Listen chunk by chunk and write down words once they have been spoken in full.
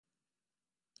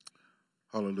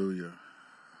Hallelujah.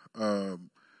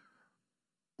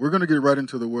 We're going to get right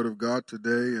into the Word of God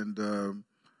today, and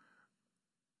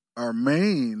our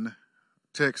main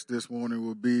text this morning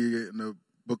will be in the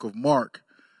book of Mark,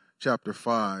 chapter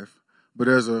 5. But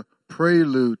as a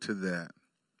prelude to that,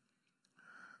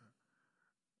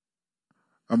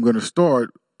 I'm going to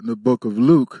start in the book of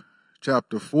Luke,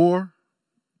 chapter 4,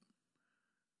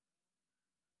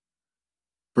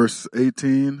 verse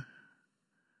 18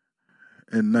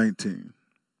 and 19.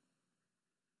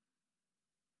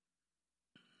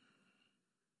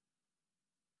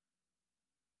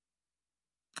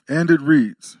 And it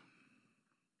reads,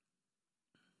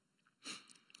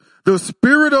 "The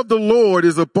Spirit of the Lord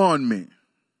is upon me,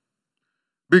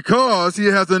 because he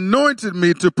has anointed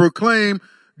me to proclaim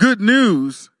good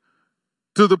news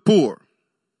to the poor.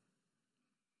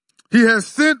 He has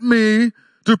sent me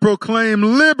to proclaim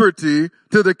liberty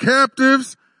to the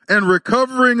captives and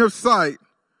recovering of sight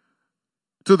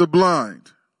to the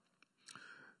blind,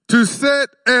 to set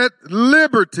at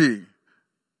liberty,"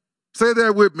 say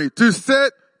that with me, "to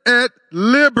set at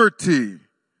liberty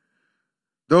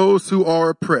those who are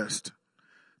oppressed,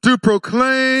 to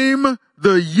proclaim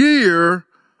the year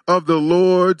of the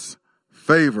Lord's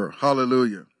favor."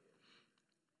 Hallelujah.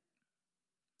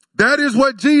 That is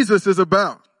what Jesus is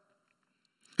about.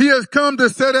 He has come to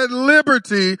set at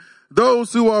liberty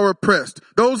those who are oppressed,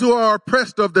 those who are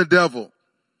oppressed of the devil,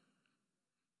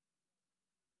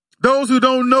 those who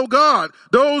don't know God,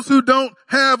 those who don't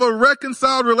have a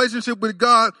reconciled relationship with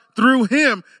God through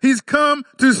him. He's come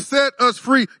to set us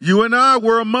free. You and I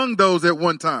were among those at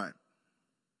one time.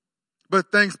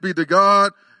 But thanks be to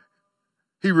God,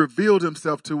 he revealed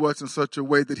himself to us in such a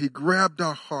way that he grabbed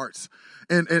our hearts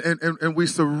and we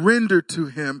surrendered to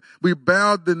him. We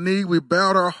bowed the knee, we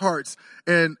bowed our hearts,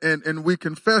 and we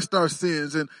confessed our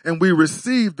sins, and we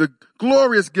received the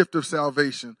glorious gift of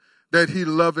salvation that he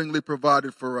lovingly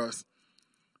provided for us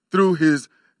through his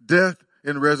death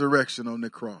and resurrection on the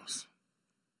cross.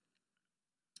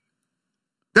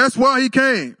 That's why he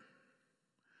came.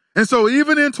 And so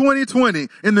even in 2020,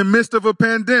 in the midst of a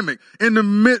pandemic, in the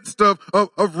midst of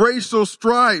racial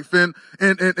strife and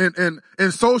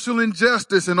social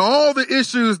injustice and all the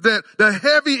issues the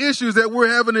heavy issues that we're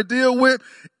having to deal with,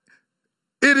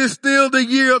 it is still the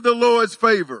year of the Lord's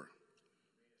favor.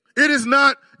 It is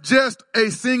not just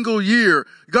a single year.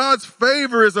 God's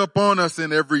favor is upon us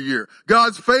in every year.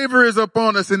 God's favor is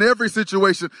upon us in every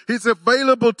situation. It's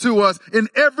available to us in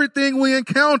everything we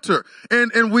encounter.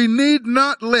 And we need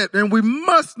not let, and we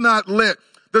must not let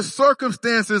the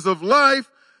circumstances of life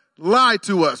lie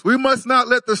to us. We must not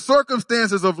let the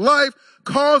circumstances of life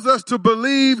cause us to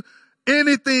believe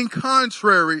anything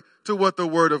contrary to what the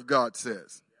Word of God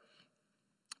says.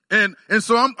 And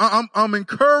so I'm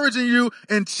encouraging you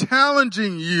and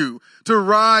challenging you to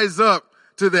rise up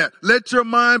to that. Let your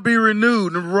mind be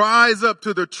renewed and rise up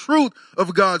to the truth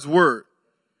of God's word.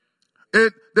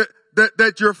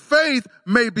 That your faith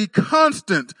may be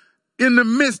constant in the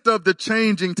midst of the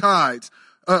changing tides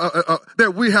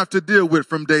that we have to deal with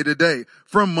from day to day,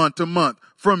 from month to month,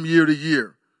 from year to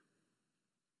year.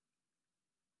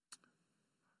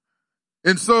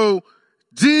 And so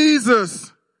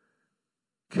Jesus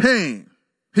came.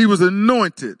 He was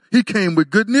anointed. He came with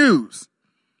good news.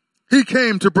 He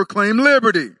came to proclaim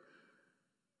liberty.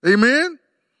 Amen?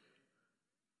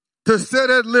 To set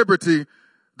at liberty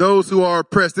those who are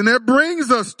oppressed. And that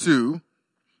brings us to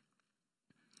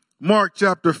Mark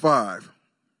chapter 5.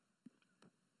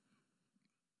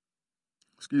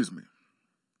 Excuse me.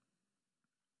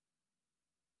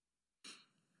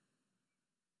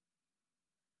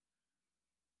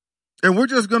 And we're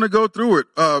just going to go through it.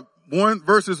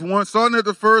 Verses 1, starting at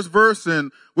the first verse,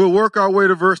 and we'll work our way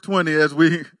to verse 20 as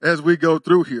we go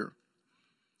through here.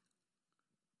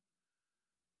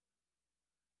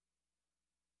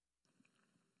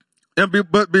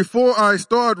 But before I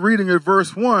start reading at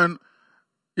verse 1,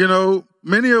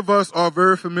 many of us are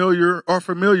very familiar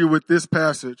with this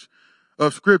passage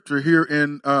of scripture here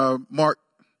in Mark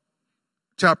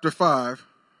chapter 5,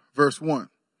 verse 1.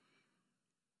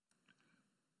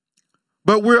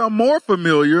 But we are more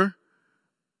familiar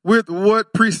with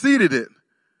what preceded it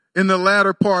in the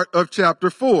latter part of chapter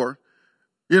 4.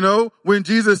 When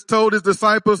Jesus told his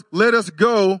disciples, "Let us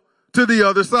go to the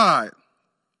other side."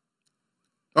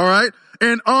 All right.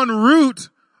 And en route,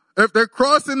 if they're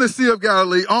crossing the Sea of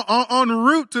Galilee, en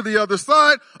route to the other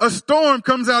side, a storm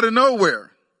comes out of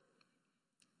nowhere.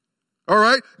 All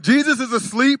right. Jesus is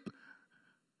asleep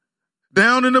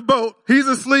down in the boat. He's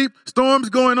asleep. Storm's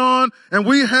going on. And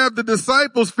we have the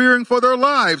disciples fearing for their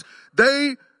lives.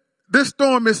 this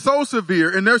storm is so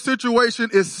severe and their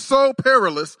situation is so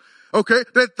perilous, okay,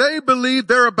 that they believe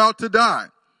they're about to die.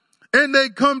 And they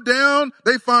come down,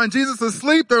 they find Jesus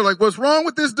asleep. They're like, what's wrong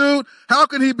with this dude? How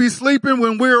can he be sleeping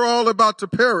when we're all about to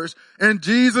perish? And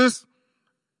Jesus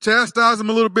chastised them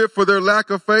a little bit for their lack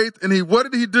of faith. And what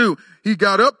did he do? He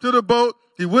got up to the boat,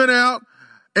 he went out,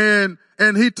 and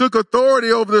he took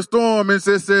authority over the storm and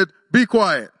said, be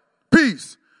quiet,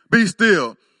 peace, be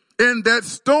still. And that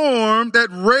storm, that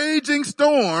raging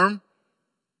storm,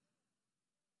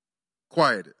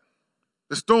 quieted.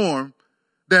 The storm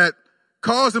that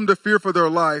caused them to fear for their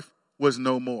life was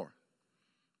no more.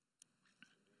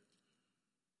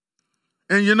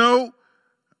 And you know,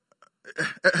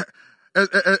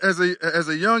 as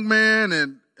a young man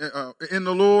and in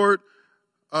the Lord,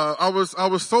 I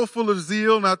was so full of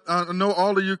zeal, and I know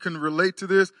all of you can relate to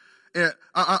this. And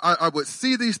I would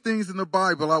see these things in the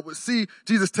Bible. I would see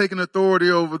Jesus taking authority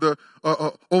over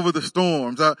the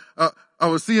storms. I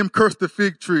would see him curse the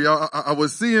fig tree. I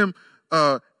would see him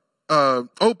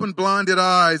open blinded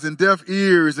eyes and deaf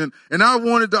ears, and I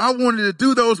wanted to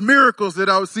do those miracles that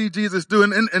I would see Jesus do,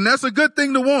 and that's a good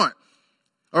thing to want.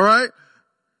 All right,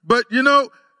 but you know,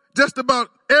 just about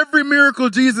every miracle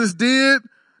Jesus did,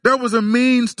 there was a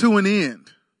means to an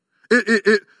end.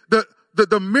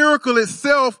 The miracle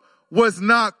itself was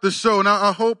not the show. Now,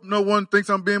 I hope no one thinks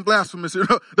I'm being blasphemous. You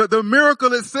know, the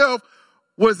miracle itself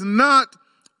was not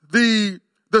the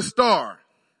star.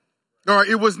 All right,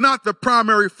 it was not the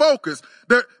primary focus.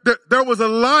 There was a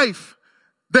life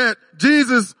that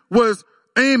Jesus was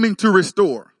aiming to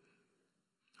restore.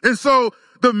 And so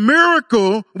the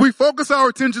miracle, we focus our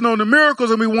attention on the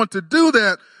miracles and we want to do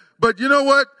that. But you know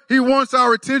what he wants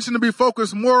our attention to be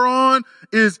focused more on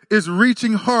is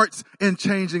reaching hearts and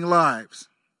changing lives.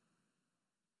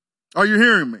 Are you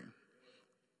hearing me?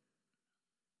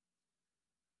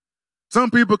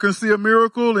 Some people can see a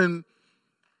miracle and,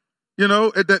 you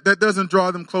know, that doesn't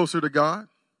draw them closer to God.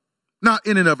 Not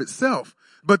in and of itself.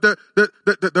 But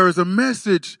there is a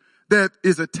message that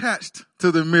is attached to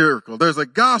the miracle. There's a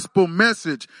gospel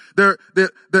message. God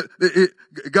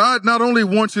not only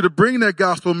wants you to bring that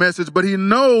gospel message, but he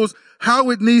knows how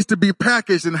it needs to be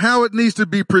packaged and how it needs to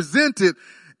be presented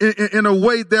in a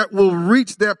way that will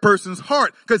reach that person's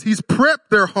heart, because he's prepped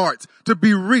their hearts to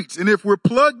be reached. And if we're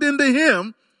plugged into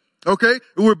him, okay,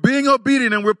 we're being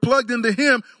obedient and we're plugged into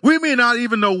him, we may not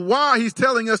even know why he's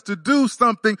telling us to do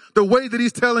something the way that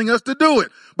he's telling us to do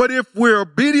it. But if we're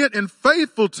obedient and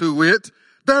faithful to it,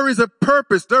 there is a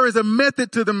purpose, there is a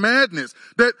method to the madness,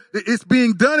 that it's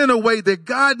being done in a way that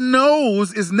God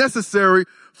knows is necessary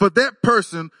for that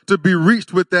person to be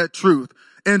reached with that truth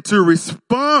and to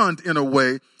respond in a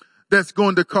way that's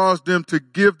going to cause them to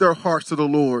give their hearts to the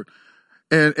Lord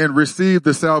and receive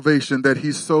the salvation that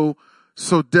he so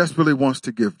desperately wants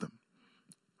to give them.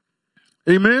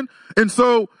 Amen. And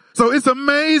so it's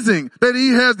amazing that he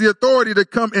has the authority to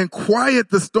come and quiet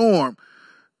the storm.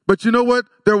 But you know what?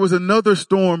 There was another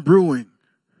storm brewing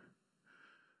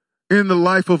in the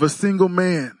life of a single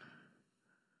man.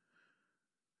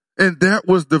 And that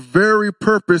was the very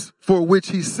purpose for which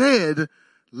he said,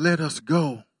 let us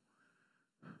go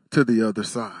to the other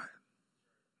side.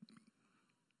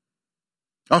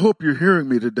 I hope you're hearing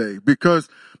me today, because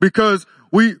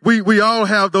we all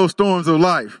have those storms of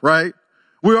life, right?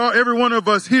 Every one of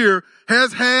us here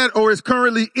has had or is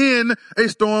currently in a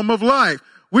storm of life.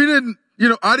 There's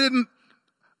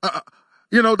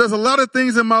a lot of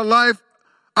things in my life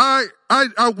I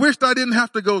wished I didn't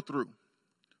have to go through.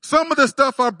 Some of the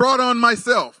stuff I brought on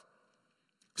myself.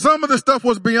 Some of the stuff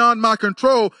was beyond my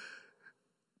control.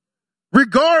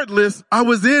 Regardless, I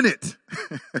was in it.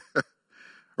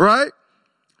 Right?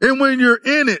 And when you're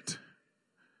in it,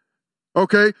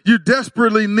 okay, you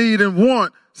desperately need and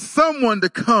want someone to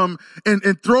come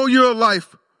and throw you a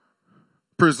life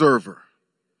preserver.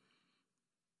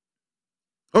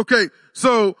 Okay,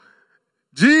 so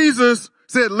Jesus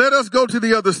said, let us go to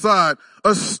the other side.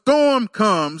 A storm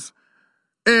comes,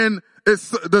 and it's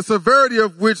the severity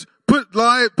of which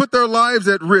put their lives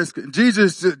at risk.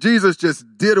 Jesus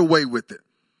just did away with it.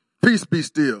 Peace be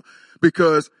still,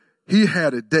 because he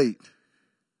had a date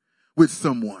with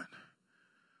someone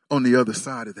on the other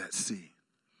side of that sea.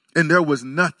 And there was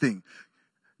nothing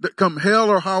that, come hell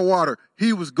or high water,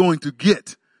 he was going to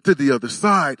get to the other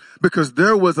side, because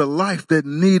there was a life that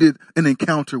needed an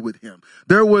encounter with him.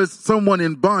 There was someone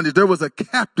in bondage. There was a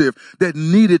captive that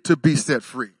needed to be set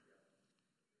free.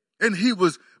 And he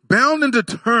was bound and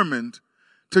determined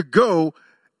to go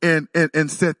and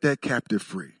set that captive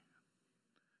free.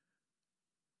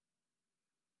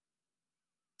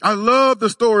 I love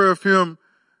the story of him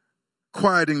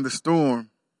quieting the storm,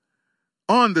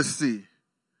 on the sea.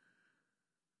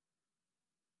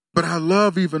 But I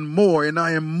love even more, and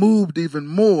I am moved even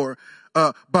more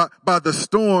by the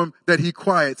storm that he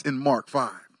quiets in Mark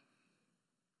 5.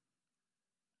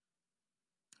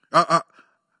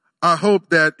 I hope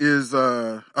that is,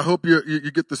 I hope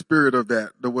you get the spirit of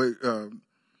that, the way,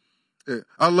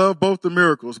 I love both the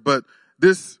miracles, but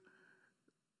this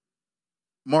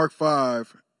Mark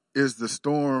 5 is the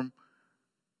storm,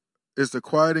 is the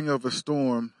quieting of a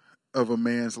storm of a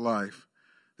man's life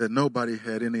that nobody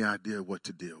had any idea what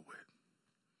to deal with.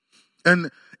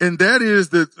 And that is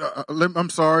I'm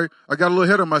sorry, I got a little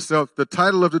ahead of myself. The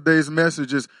title of today's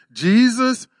message is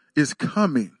Jesus is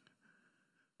coming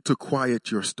to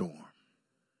quiet your storm.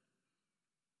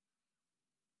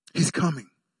 He's coming.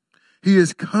 He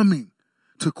is coming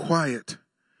to quiet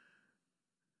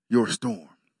your storm.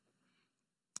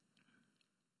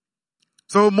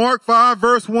 So Mark 5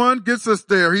 verse 1 gets us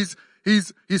there. He's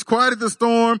quieted the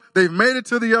storm. They've made it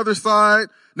to the other side.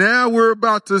 Now we're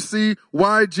about to see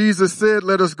why Jesus said,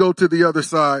 let us go to the other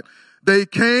side. They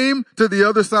came to the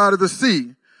other side of the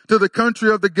sea, to the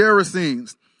country of the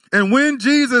Gerasenes. And when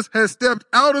Jesus had stepped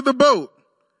out of the boat,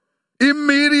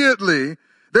 immediately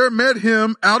there met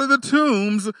him out of the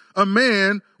tombs a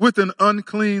man with an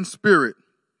unclean spirit.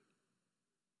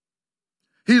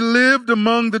 He lived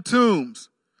among the tombs.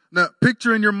 Now,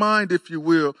 picture in your mind, if you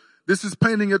will, this is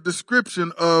painting a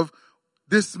description of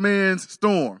this man's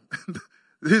storm.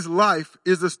 His life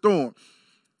is a storm.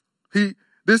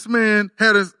 This man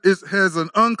has an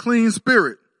unclean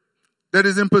spirit that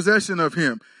is in possession of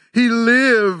him. He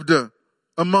lived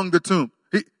among the tombs.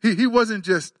 He wasn't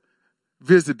just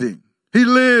visiting. He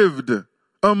lived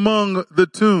among the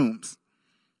tombs.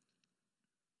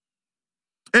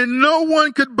 And no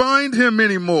one could bind him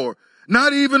anymore,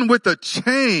 not even with a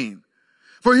chain.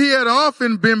 For he had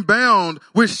often been bound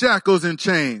with shackles and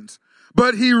chains.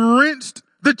 But he wrenched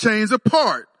the chains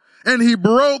apart, and he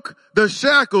broke the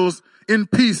shackles in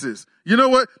pieces. You know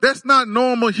what? That's not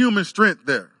normal human strength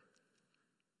there.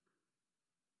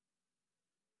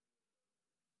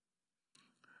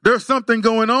 There's something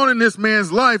going on in this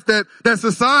man's life that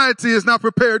society is not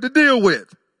prepared to deal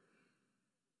with.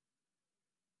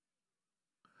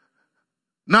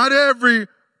 Not every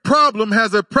problem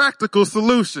has a practical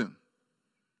solution.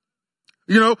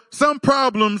 You know, some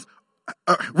problems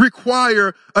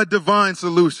require a divine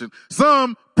solution.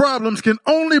 Some problems can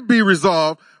only be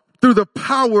resolved through the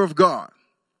power of God,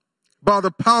 by the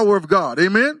power of God.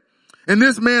 Amen? And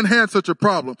this man had such a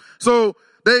problem. So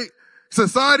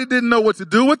society didn't know what to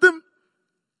do with him.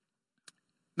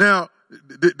 Now,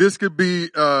 this could be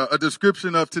a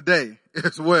description of today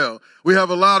as well. We have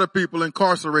a lot of people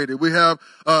incarcerated. We have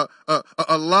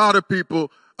a lot of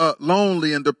people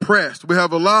lonely and depressed. We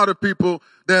have a lot of people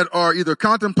that are either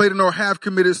contemplating or have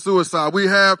committed suicide. We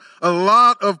have a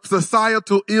lot of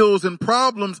societal ills and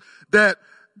problems that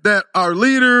our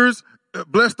leaders,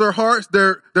 bless their hearts,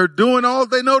 they're doing all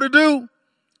they know to do.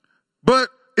 But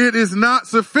it is not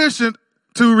sufficient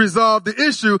to resolve the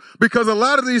issue, because a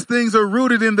lot of these things are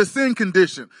rooted in the sin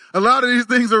condition. A lot of these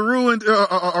things are rooted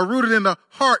in the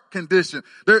heart condition.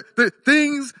 They're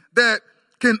things that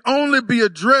can only be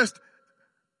addressed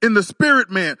in the spirit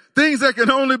man. Things that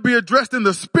can only be addressed in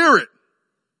the spirit.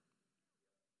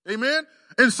 Amen?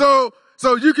 And so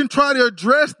you can try to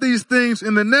address these things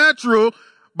in the natural,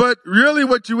 but really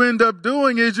what you end up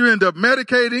doing is you end up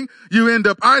medicating, you end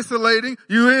up isolating,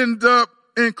 you end up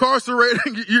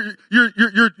incarcerating.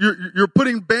 You're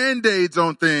putting Band-Aids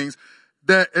on things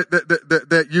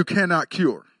that you cannot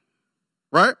cure.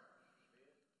 Right?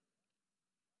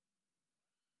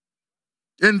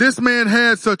 And this man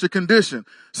had such a condition.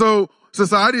 So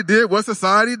society did what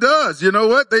society does. You know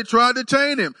what? They tried to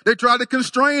chain him. They tried to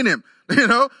constrain him. You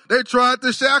know, they tried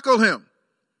to shackle him.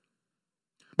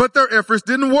 But their efforts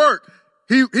didn't work.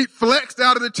 He flexed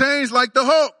out of the chains like the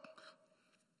Hulk.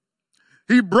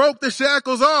 He broke the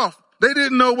shackles off. They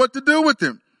didn't know what to do with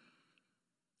him.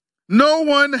 No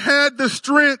one had the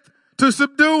strength to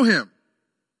subdue him.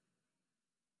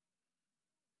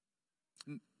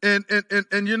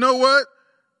 And you know what?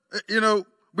 You know,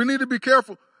 we need to be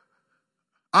careful.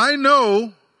 I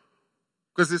know,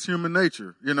 because it's human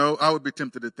nature, you know, I would be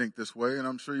tempted to think this way, and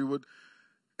I'm sure you would.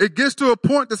 It gets to a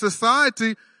point that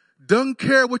society doesn't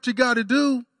care what you got to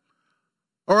do.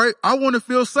 All right. I want to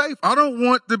feel safe. I don't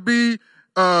want to be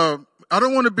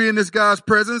in this guy's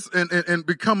presence and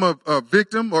become a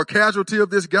victim or casualty of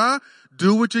this guy.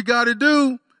 Do what you got to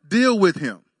do. Deal with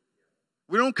him.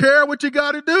 We don't care what you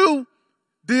got to do.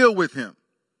 Deal with him.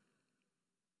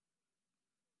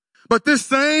 But this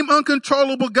same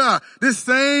uncontrollable guy, this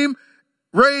same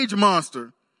rage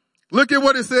monster, Look at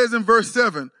what it says in verse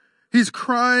 7. He's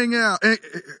crying out.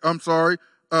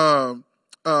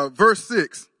 Verse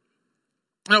 6.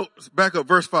 No, back up,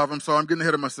 verse 5. I'm sorry, I'm getting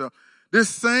ahead of myself. This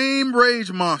same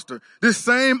rage monster, this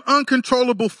same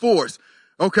uncontrollable force,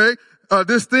 okay?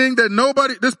 This thing that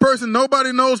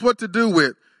nobody knows what to do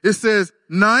with. It says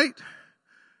night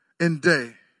and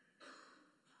day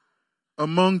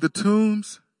among the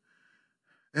tombs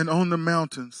and on the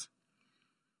mountains.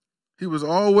 He was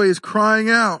always crying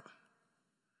out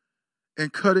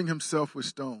and cutting himself with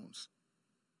stones.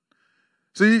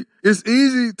 See, it's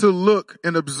easy to look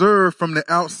and observe from the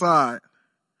outside,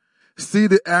 see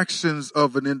the actions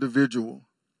of an individual,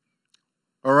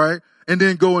 all right? And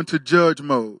then go into judge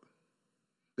mode.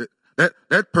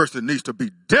 That person needs to be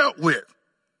dealt with.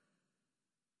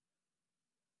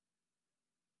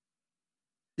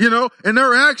 You know, and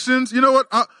their actions, you know what?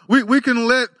 We can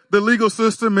let the legal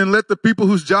system and let the people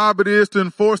whose job it is to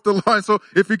enforce the law. And so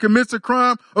if he commits a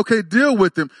crime, okay, deal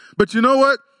with him. But you know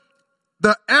what?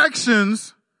 The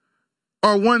actions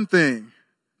are one thing.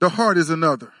 The heart is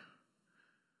another.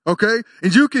 Okay?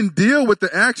 And you can deal with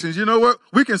the actions. You know what?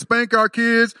 We can spank our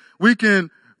kids. We can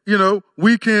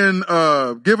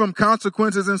give them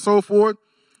consequences and so forth.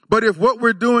 But if what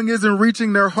we're doing isn't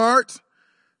reaching their hearts,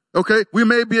 okay, we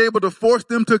may be able to force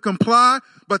them to comply,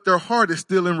 but their heart is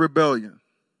still in rebellion.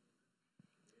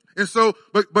 And so,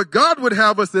 but God would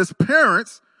have us as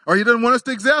parents, or he doesn't want us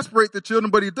to exasperate the children,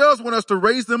 but he does want us to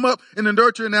raise them up in the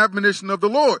nurture and admonition of the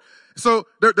Lord. So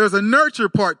there's a nurture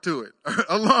part to it,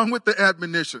 along with the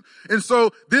admonition. And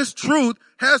so this truth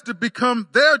has to become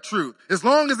their truth. As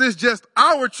long as it's just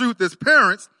our truth as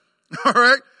parents, all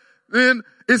right, then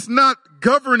it's not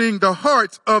governing the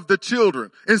hearts of the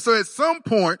children. And so at some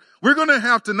point, we're going to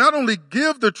have to not only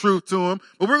give the truth to them,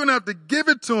 but we're going to have to give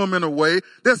it to them in a way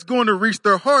that's going to reach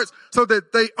their hearts so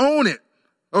that they own it.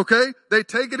 Okay? They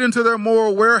take it into their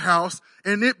moral warehouse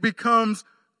and it becomes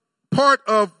part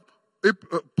of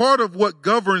what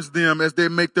governs them as they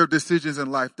make their decisions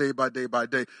in life day by day by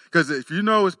day. Because if you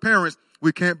know as parents,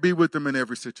 we can't be with them in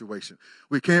every situation.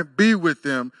 We can't be with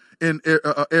them in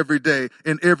every day,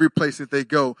 in every place that they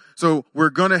go. So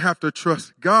we're going to have to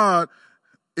trust God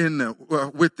in them,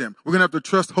 with them. We're going to have to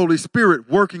trust Holy Spirit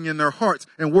working in their hearts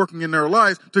and working in their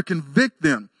lives to convict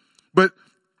them. But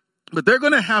they're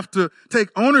going to have to take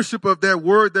ownership of that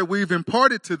word that we've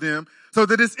imparted to them so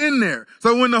that it's in there.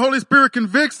 So when the Holy Spirit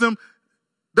convicts them,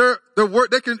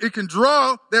 it can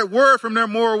draw that word from their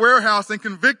moral warehouse and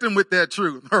convict them with that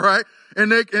truth. All right.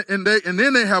 And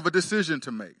then they have a decision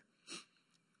to make.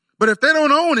 But if they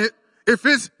don't own it, if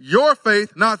it's your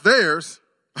faith, not theirs,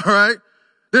 all right,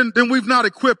 then we've not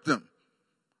equipped them,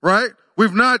 right?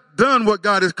 We've not done what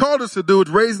God has called us to do, is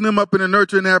raising them up in the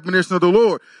nurture and admonition of the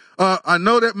Lord. I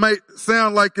know that might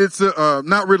sound like it's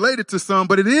not related to some,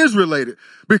 but it is related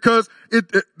because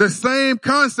the same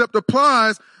concept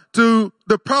applies to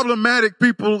the problematic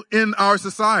people in our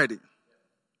society.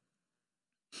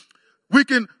 We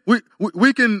can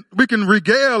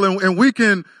regale and we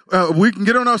can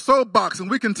get on our soapbox and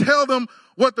we can tell them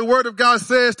what the word of God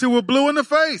says till we're blue in the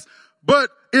face. But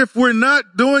if we're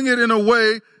not doing it in a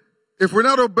way, if we're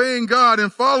not obeying God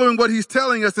and following what he's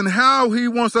telling us and how he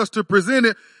wants us to present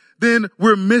it, then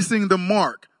we're missing the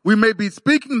mark. We may be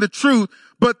speaking the truth,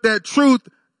 but that truth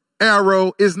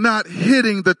arrow is not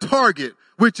hitting the target,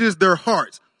 which is their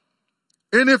hearts.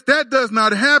 And if that does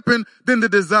not happen, then the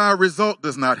desired result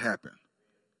does not happen.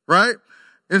 Right?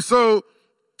 And so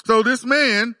this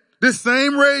man, this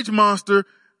same rage monster,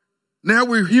 now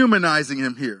we're humanizing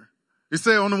him here. You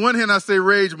say, on the one hand, I say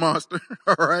rage monster,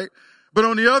 all right? But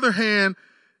on the other hand,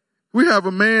 we have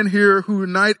a man here who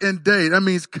night and day, that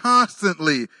means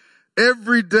constantly,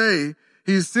 every day,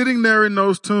 he's sitting there in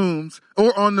those tombs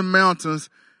or on the mountains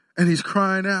and he's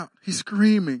crying out. He's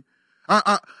screaming.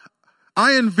 I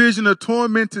envision a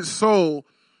tormented soul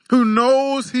who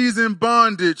knows he's in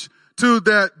bondage to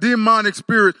that demonic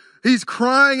spirit. He's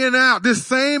crying it out. This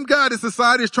same God that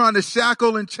society is trying to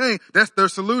shackle and chain. That's their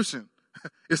solution.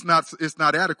 It's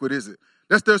not adequate, is it?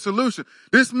 That's their solution.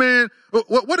 This man,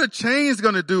 what are chains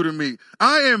going to do to me?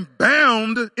 I am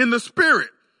bound in the spirit.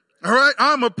 All right.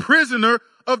 I'm a prisoner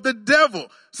of the devil.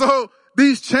 So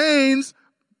these chains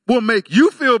will make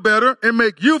you feel better and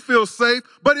make you feel safe,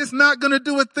 but it's not going to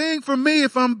do a thing for me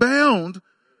if I'm bound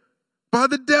by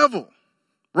the devil.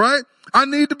 Right? I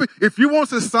need to be, if you want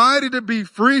society to be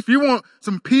free, if you want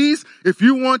some peace, if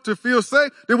you want to feel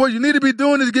safe, then what you need to be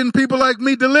doing is getting people like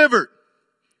me delivered.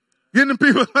 Getting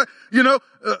people like,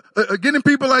 getting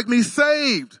people like me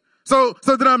saved. So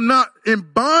that I'm not in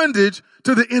bondage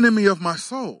to the enemy of my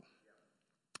soul.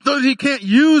 So that he can't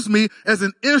use me as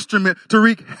an instrument to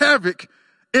wreak havoc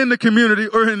in the community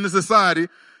or in the society,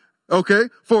 okay,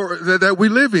 that we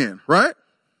live in, right?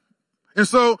 And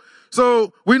so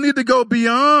we need to go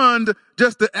beyond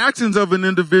just the actions of an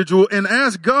individual and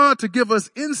ask God to give us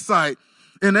insight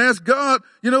and ask God,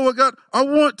 you know what, God, I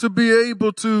want to be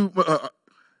able to,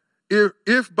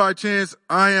 if by chance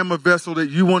I am a vessel that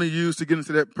you want to use to get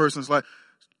into that person's life,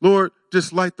 Lord,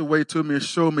 just light the way to me and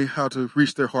show me how to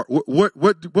reach their heart. What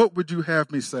would you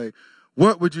have me say?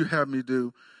 What would you have me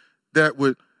do that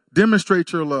would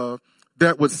demonstrate your love,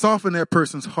 that would soften that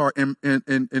person's heart and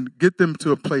get them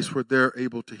to a place where they're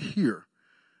able to hear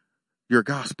your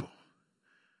gospel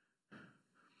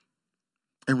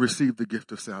and receive the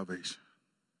gift of salvation?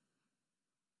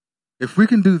 If we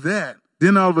can do that,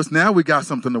 then all of us, now we got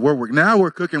something to work with. Now we're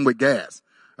cooking with gas.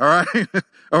 All right.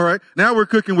 All right. Now we're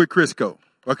cooking with Crisco.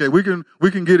 Okay. We can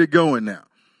get it going now.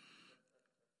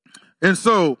 And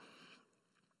so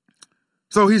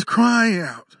he's crying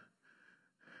out.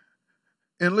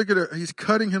 And look at it. He's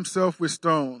cutting himself with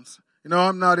stones. You know,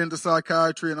 I'm not into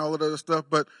psychiatry and all of that other stuff,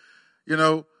 but, you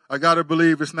know, I got to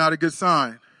believe it's not a good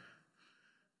sign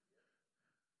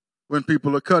when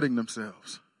people are cutting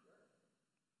themselves.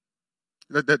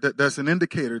 That's an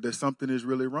indicator that something is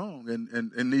really wrong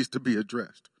and needs to be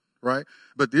addressed, right?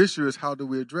 But the issue is, how do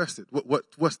we address it?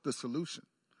 What's the solution?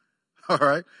 All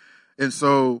right? And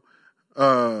so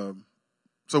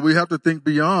we have to think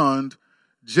beyond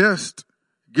just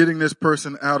getting this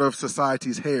person out of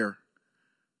society's hair.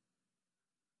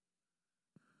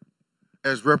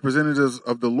 As representatives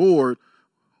of the Lord,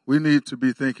 we need to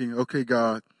be thinking, okay,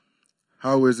 God,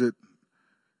 how is it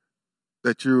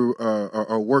that you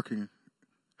are working?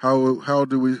 How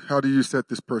do you set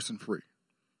this person free?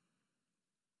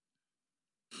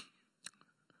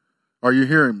 Are you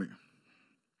hearing me?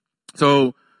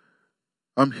 So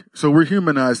we're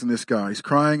humanizing this guy. He's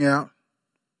crying out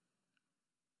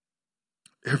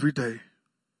every day.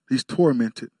 He's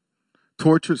tormented,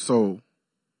 tortured soul.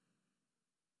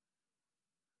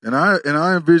 And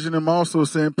I envision him also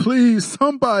saying, please,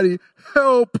 somebody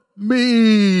help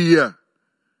me.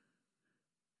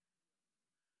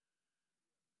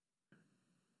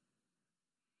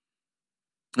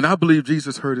 And I believe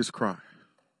Jesus heard his cry.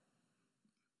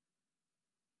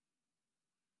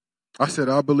 I said,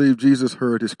 I believe Jesus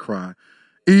heard his cry,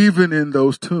 even in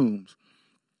those tombs,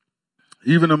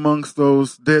 even amongst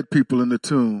those dead people in the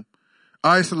tomb,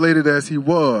 isolated as he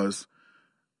was.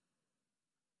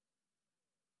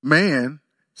 Man,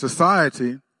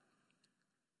 society,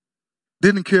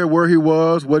 didn't care where he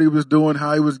was, what he was doing,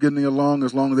 how he was getting along,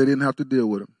 as long as they didn't have to deal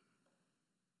with him.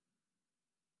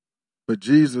 But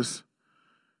Jesus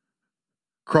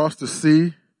crossed the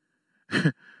sea,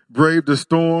 braved the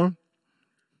storm,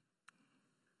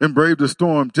 and braved the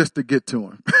storm just to get to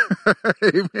him.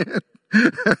 Amen.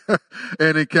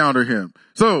 And encounter him.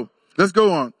 So let's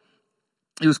go on.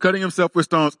 He was cutting himself with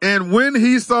stones. And when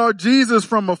he saw Jesus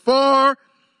from afar,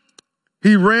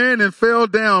 he ran and fell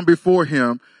down before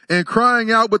him, and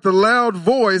crying out with a loud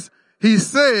voice, he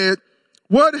said,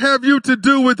 what have you to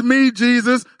do with me,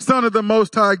 Jesus, Son of the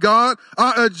Most High God?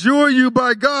 I adjure you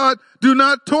by God, do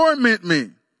not torment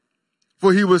me.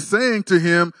 For he was saying to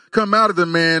him, come out of the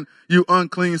man, you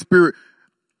unclean spirit.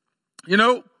 You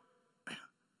know,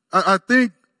 I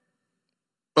think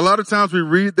a lot of times we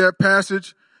read that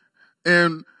passage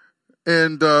and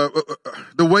the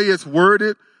way it's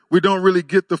worded, we don't really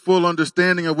get the full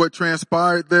understanding of what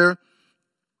transpired there.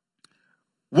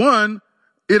 One,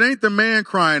 it ain't the man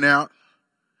crying out.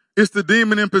 It's the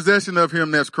demon in possession of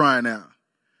him that's crying out.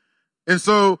 And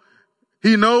so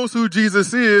he knows who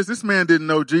Jesus is. This man didn't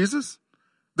know Jesus.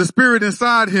 The spirit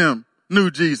inside him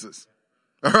knew Jesus.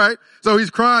 All right. So he's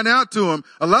crying out to him.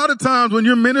 A lot of times when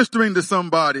you're ministering to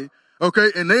somebody, okay,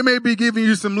 and they may be giving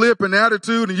you some lip and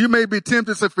attitude, and you may be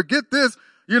tempted to say, forget this,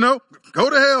 you know, go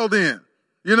to hell then.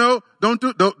 You know, don't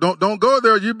go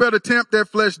there. You better tamp that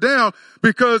flesh down,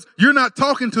 because you're not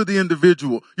talking to the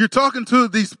individual. You're talking to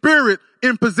the spirit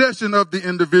in possession of the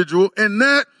individual. And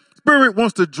that spirit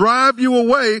wants to drive you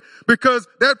away, because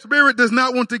that spirit does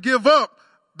not want to give up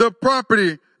the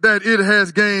property that it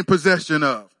has gained possession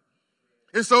of.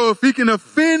 And so if he can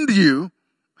offend you,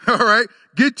 all right,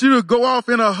 get you to go off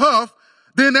in a huff,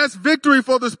 then that's victory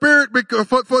for the spirit,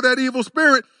 for that evil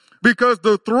spirit, because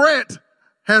the threat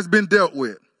has been dealt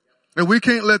with. And we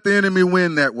can't let the enemy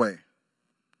win that way.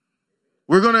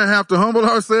 We're going to have to humble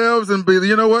ourselves and be,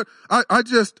 you know what? I'm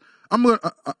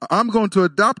going to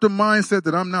adopt a mindset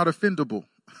that I'm not offendable.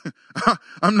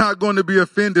 I'm not going to be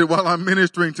offended while I'm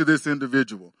ministering to this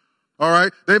individual. All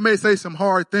right. They may say some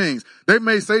hard things. They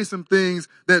may say some things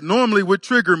that normally would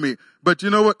trigger me, but you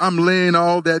know what? I'm laying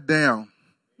all that down.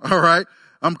 All right.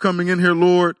 I'm coming in here,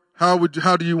 Lord. How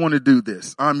do you want to do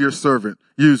this? I'm your servant.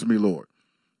 Use me, Lord.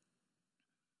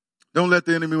 Don't let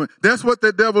the enemy win. That's what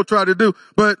the devil tried to do.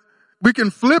 But we can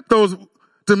flip those.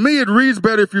 To me, it reads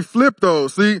better if you flip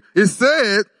those. See, it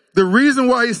said, the reason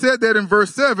why he said that in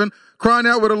verse 7, crying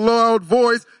out with a loud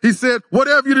voice, he said, what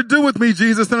have you to do with me,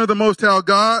 Jesus, Son of the Most High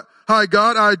God?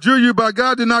 I adjure you by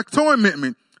God, do not torment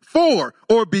me. For,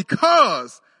 or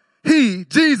because he,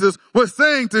 Jesus, was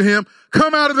saying to him,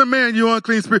 come out of the man, you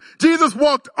unclean spirit. Jesus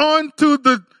walked onto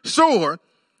the shore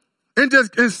and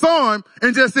saw him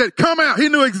and just said, come out. He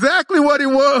knew exactly what it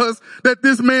was that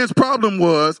this man's problem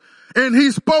was. And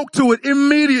he spoke to it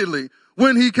immediately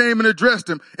when he came and addressed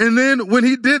him. And then when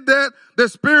he did that, the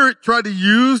spirit tried to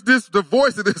use the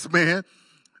voice of this man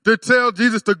to tell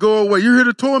Jesus to go away. You're here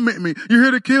to torment me. You're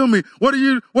here to kill me. Why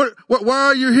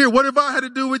are you here? What have I had to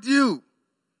do with you?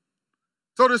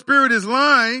 So the spirit is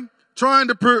lying, trying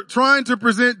to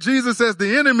present Jesus as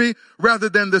the enemy rather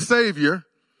than the savior.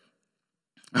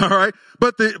 All right.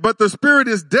 But the spirit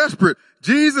is desperate.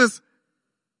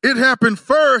 It happened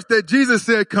first that Jesus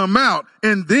said, come out.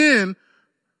 And then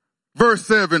verse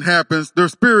 7 happens. The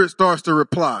spirit starts to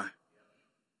reply.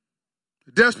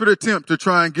 Desperate attempt to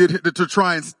try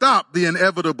and stop the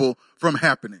inevitable from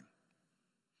happening.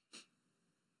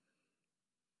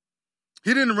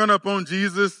 He didn't run up on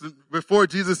Jesus before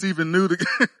Jesus even knew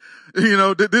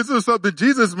this is something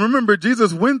remember,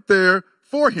 Jesus went there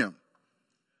for him.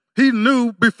 He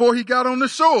knew before he got on the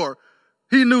shore.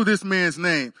 He knew this man's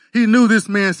name. He knew this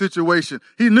man's situation.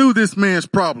 He knew this man's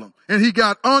problem. And he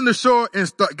got on the shore and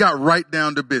got right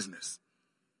down to business.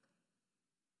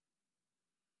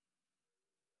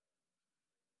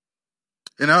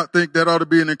 And I think that ought to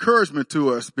be an encouragement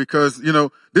to us because,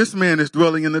 this man is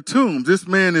dwelling in the tombs. This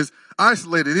man is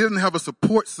isolated. He doesn't have a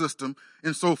support system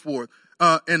and so forth.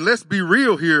 And let's be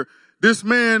real here. This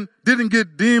man didn't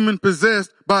get demon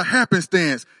possessed by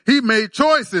happenstance. He made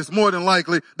choices, more than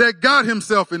likely, that got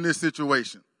himself in this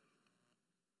situation.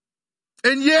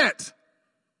 And yet,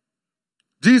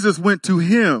 Jesus went to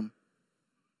him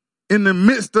in the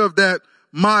midst of that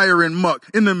mire and muck,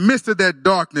 in the midst of that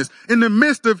darkness, in the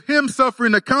midst of him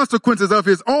suffering the consequences of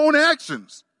his own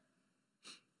actions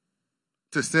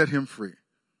to set him free.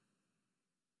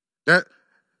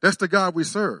 That's the God we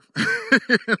serve.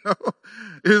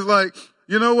 It's like,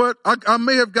 you know what? I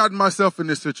may have gotten myself in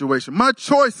this situation. My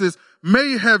choices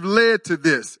may have led to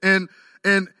this. And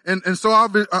so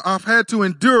I've had to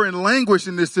endure and languish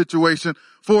in this situation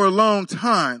for a long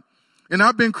time. And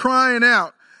I've been crying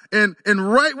out. And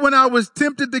right when I was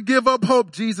tempted to give up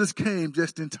hope, Jesus came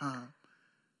just in time.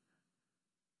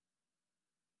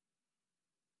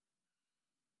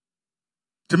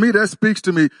 To me, that speaks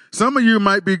to me. Some of you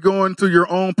might be going through your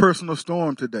own personal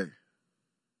storm today.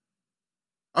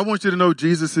 I want you to know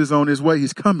Jesus is on his way.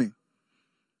 He's coming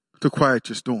to quiet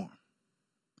your storm.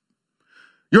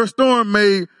 Your storm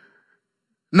may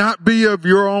not be of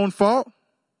your own fault.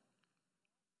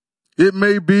 It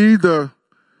may be the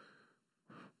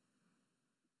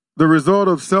result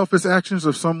of selfish actions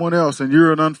of someone else, and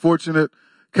you're an unfortunate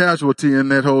casualty in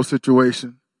that whole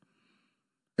situation.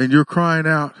 And you're crying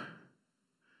out.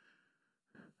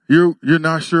 You're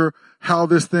not sure how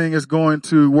this thing is going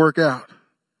to work out.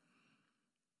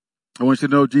 I want you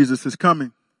to know Jesus is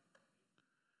coming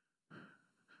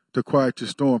to quiet your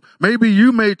storm. Maybe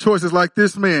you made choices like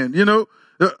this man.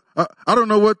 I don't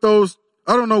know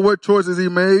what choices he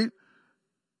made.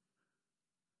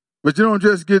 But you don't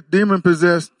just get demon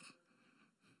possessed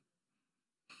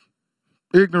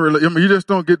ignorantly. You just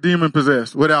don't get demon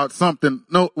possessed without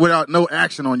no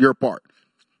action on your part.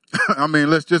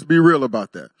 Let's just be real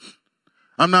about that.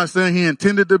 I'm not saying he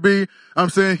intended to be. I'm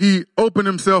saying he opened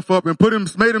himself up and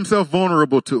made himself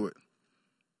vulnerable to it.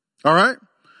 All right?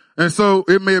 And so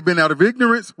it may have been out of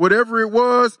ignorance, whatever it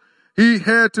was, he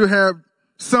had to have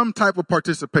some type of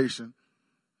participation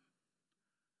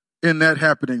in that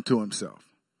happening to himself.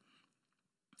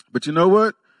 But you know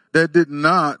what? That did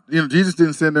not, Jesus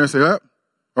didn't sit there and say, all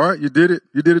right, you did it.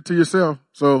 You did it to yourself.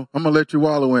 So I'm going to let you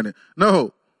wallow in it.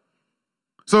 No.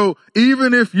 So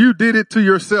even if you did it to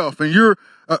yourself and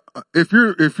if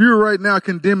you're right now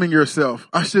condemning yourself,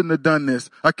 I shouldn't have done this.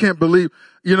 I can't believe,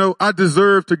 I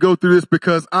deserve to go through this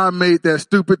because I made that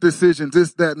stupid decision,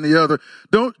 this, that, and the other.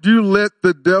 Don't you let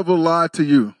the devil lie to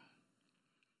you.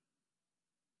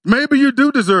 Maybe you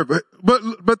do deserve it,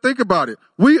 but think about it.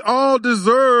 We all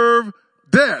deserve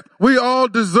death. We all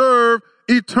deserve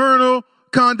eternal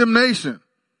condemnation.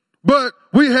 But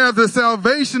we have the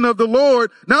salvation of the Lord,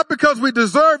 not because we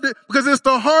deserved it, because it's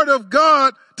the heart of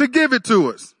God to give it to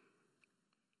us.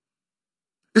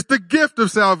 It's the gift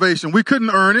of salvation. We couldn't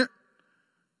earn it.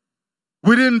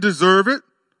 We didn't deserve it,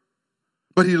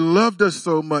 but he loved us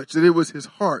so much that it was his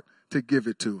heart to give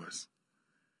it to us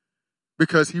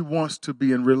because he wants to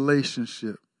be in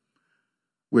relationship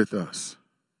with us.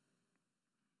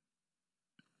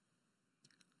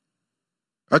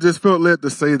 I just felt led to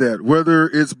say that, whether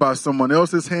it's by someone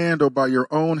else's hand or by your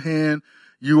own hand,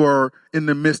 you are in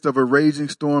the midst of a raging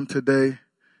storm today.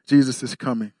 Jesus is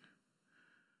coming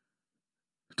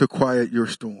to quiet your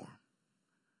storm.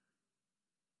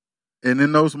 And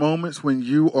in those moments when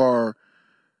you are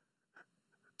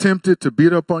tempted to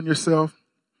beat up on yourself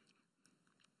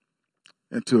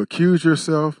and to accuse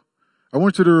yourself, I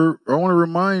want to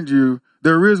remind you,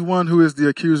 there is one who is the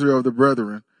accuser of the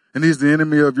brethren, and he's the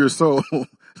enemy of your soul.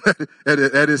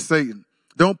 That is Satan.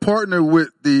 Don't partner with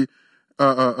the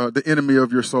enemy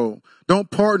of your soul. Don't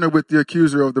partner with the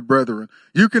accuser of the brethren.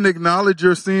 You can acknowledge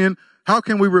your sin. How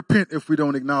can we repent if we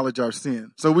don't acknowledge our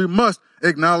sin? So we must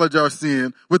acknowledge our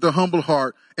sin with a humble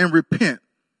heart and repent,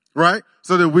 right?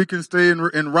 So that we can stay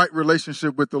in right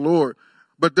relationship with the Lord.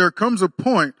 But there comes a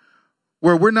point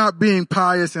where we're not being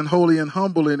pious and holy and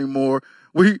humble anymore.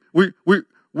 We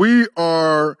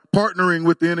are partnering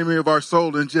with the enemy of our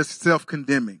soul and just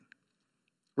self-condemning,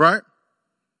 right?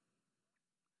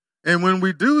 And when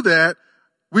we do that,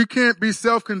 we can't be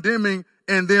self-condemning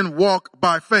and then walk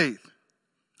by faith.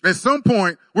 At some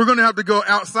point, we're going to have to go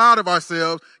outside of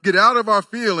ourselves, get out of our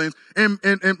feelings, and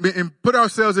put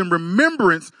ourselves in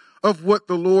remembrance of what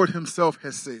the Lord himself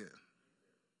has said.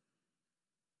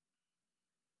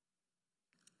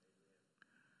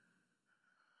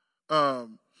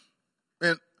 And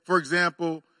for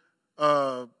example,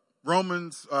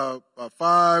 Romans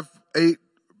 5, 8,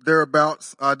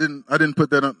 thereabouts. I didn't put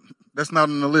that on. That's not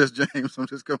on the list, James. I'm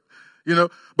just going,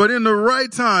 but in the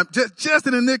right time, just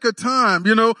in the nick of time,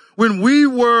 when we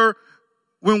were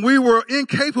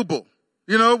incapable,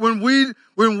 when we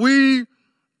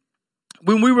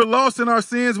were lost in our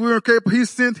sins, we were incapable. He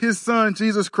sent his son,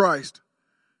 Jesus Christ,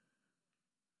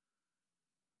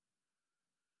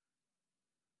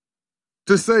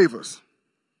 to save us.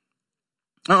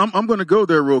 I'm going to go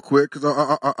there real quick because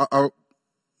I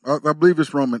believe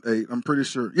it's Romans 8. I'm pretty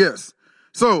sure. Yes.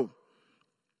 So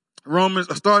Romans,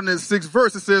 starting at 6th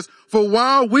verse, it says, "For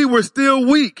while we were still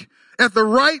weak, at the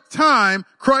right time,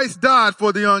 Christ died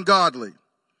for the ungodly.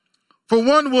 For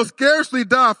one will scarcely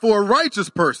die for a righteous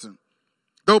person,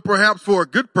 though perhaps for a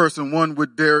good person one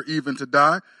would dare even to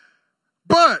die.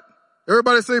 But,"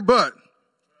 everybody say but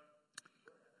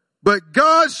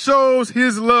God shows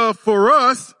his love for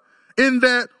us in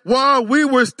that while we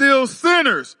were still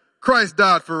sinners, Christ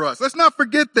died for us. Let's not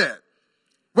forget that.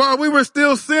 While we were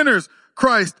still sinners,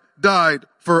 Christ died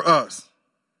for us.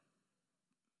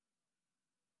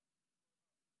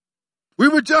 We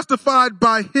were justified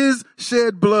by his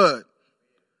shed blood,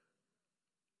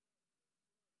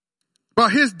 by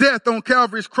his death on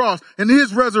Calvary's cross and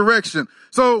his resurrection.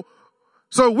 So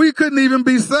we couldn't even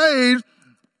be saved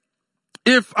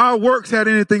if our works had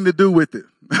anything to do with it.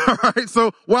 All right.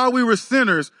 So while we were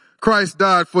sinners, Christ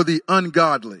died for the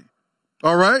ungodly.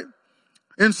 All right.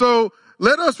 And so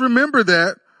let us remember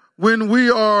that when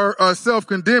we are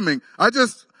self-condemning. I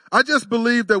just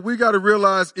believe that we got to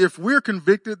realize if we're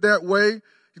convicted that way,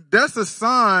 that's a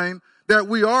sign that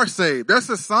we are saved. That's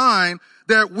a sign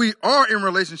that we are in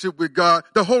relationship with God.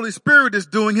 The Holy Spirit is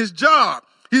doing his job.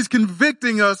 He's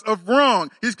convicting us of wrong.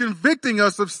 He's convicting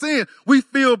us of sin. We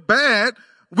feel bad.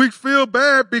 We feel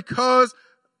bad because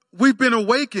we've been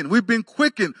awakened. We've been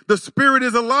quickened. The Spirit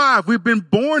is alive. We've been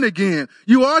born again.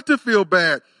 You ought to feel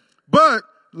bad. But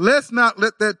let's not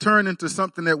let that turn into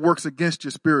something that works against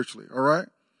you spiritually, all right?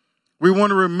 We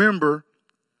want to remember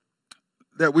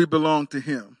that we belong to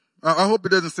him. I hope it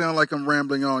doesn't sound like I'm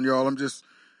rambling on, y'all.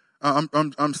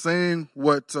 I'm saying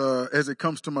what as it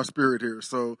comes to my spirit here.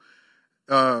 So,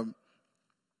 and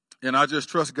I just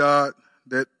trust God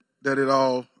that it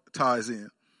all ties in.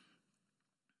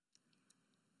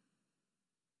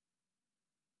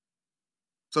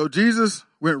 So Jesus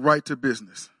went right to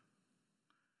business.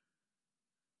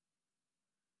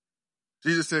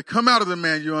 Jesus said, "Come out of the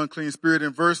man, you unclean spirit,"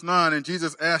 in verse 9. And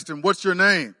Jesus asked him, "What's your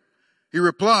name?" He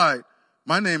replied,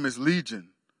 "My name is Legion,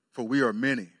 for we are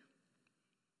many."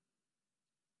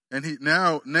 And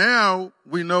now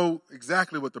we know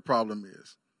exactly what the problem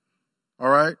is. All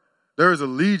right? There is a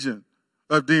legion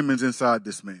of demons inside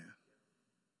this man.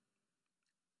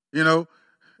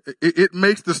 It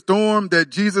makes the storm that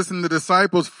Jesus and the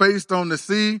disciples faced on the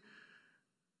sea,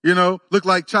 look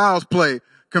like child's play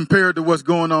compared to what's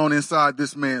going on inside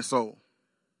this man's soul.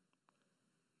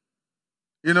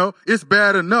 It's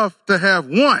bad enough to have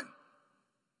one.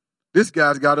 This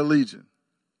guy's got a legion.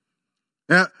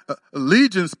 Now, a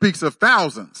legion speaks of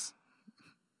thousands,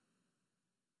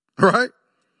 right?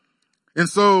 And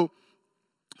so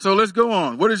let's go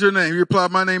on. What is your name? He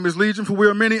replied, my name is Legion, for we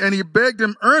are many. And he begged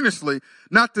him earnestly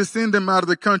not to send them out of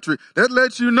the country. That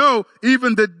lets you know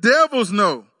even the devils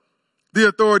know the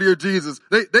authority of Jesus.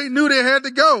 They knew they had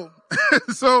to go.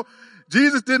 So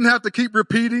Jesus didn't have to keep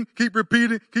repeating.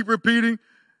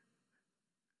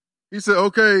 He said,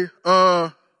 okay,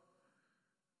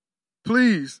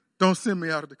 please don't send me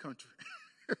out of the country.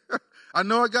 I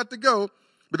know I got to go,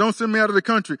 but don't send me out of the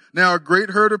country. Now a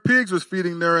great herd of pigs was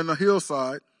feeding there in the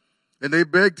hillside, and they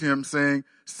begged him, saying,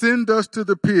 send us to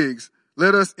the pigs.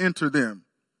 Let us enter them.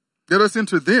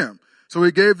 So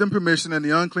he gave them permission, and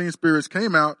the unclean spirits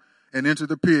came out and entered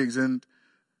the pigs. And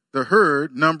the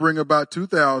herd, numbering about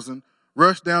 2,000,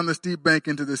 rushed down the steep bank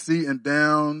into the sea and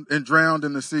drowned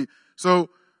in the sea. So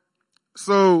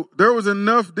there was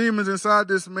enough demons inside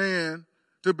this man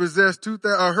to possess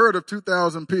a herd of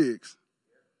 2,000 pigs.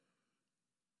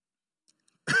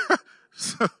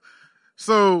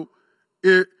 So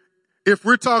if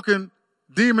we're talking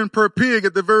demon per pig,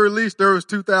 at the very least, there was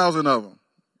 2,000 of them.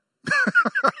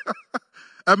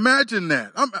 Imagine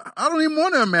that. I don't even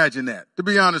want to imagine that, to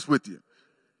be honest with you.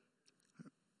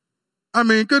 I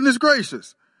mean, goodness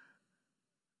gracious.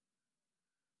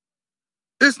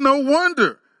 It's no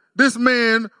wonder this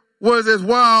man was as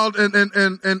wild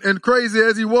and crazy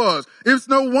as he was. It's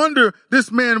no wonder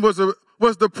this man was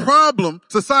the problem,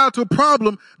 societal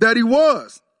problem that he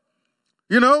was.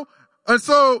 You know? And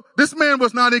so this man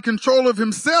was not in control of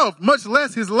himself, much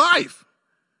less his life.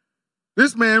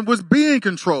 This man was being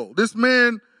controlled. This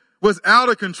man was out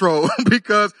of control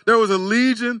because there was a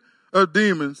legion of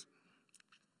demons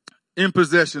in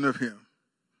possession of him.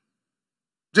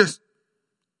 Just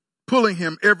pulling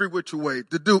him every which way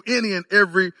to do any and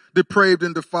every depraved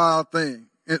and defiled thing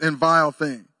and vile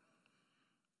thing.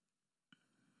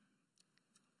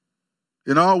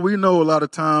 And all we know a lot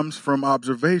of times from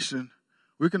observation,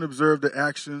 we can observe the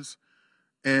actions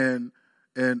and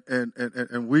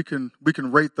we can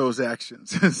rate those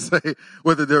actions and say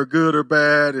whether they're good or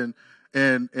bad and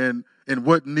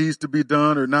what needs to be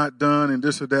done or not done and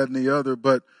this or that and the other.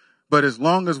 But as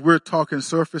long as we're talking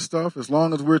surface stuff, as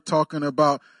long as we're talking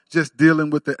about just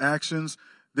dealing with the actions,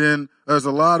 then there's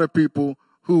a lot of people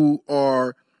who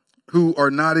are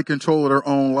not in control of their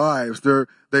own lives.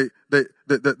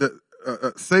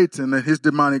 Satan and his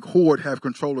demonic horde have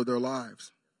control of their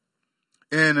lives.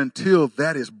 And until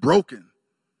that is broken,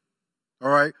 all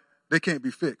right, they can't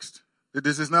be fixed.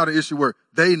 This is not an issue where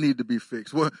they need to be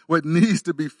fixed. What needs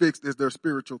to be fixed is their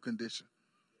spiritual condition.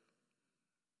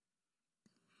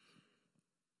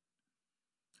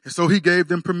 And so he gave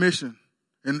them permission.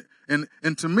 And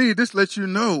to me, this lets you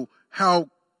know how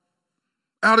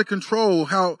out of control,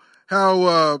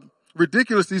 how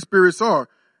ridiculous these spirits are.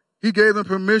 He gave them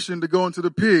permission to go into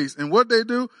the pigs. And what they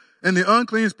do? And the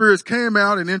unclean spirits came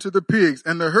out and entered the pigs.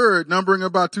 And the herd, numbering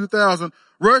about 2,000,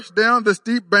 rushed down the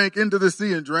steep bank into the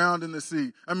sea and drowned in the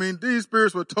sea. I mean, these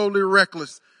spirits were totally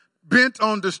reckless, bent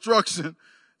on destruction.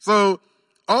 So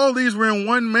all these were in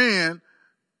one man.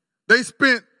 They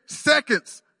spent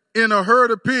seconds in a herd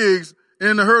of pigs,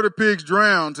 and the herd of pigs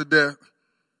drowned to death.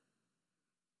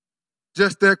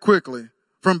 Just that quickly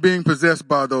from being possessed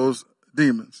by those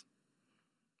demons.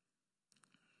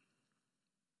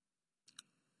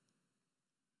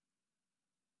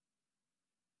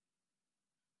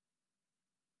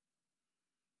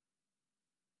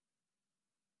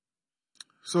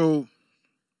 So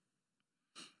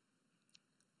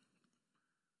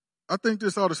I think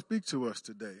this ought to speak to us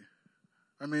today.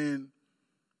 I mean,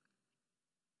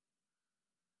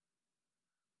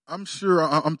 I'm sure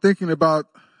I'm thinking about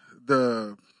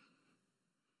this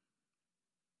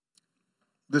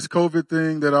COVID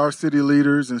thing that our city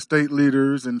leaders and state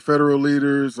leaders and federal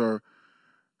leaders are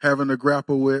having to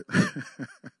grapple with.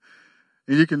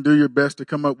 And you can do your best to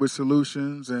come up with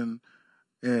solutions and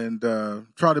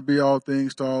try to be all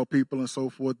things to all people and so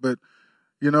forth. But,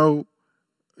 you know,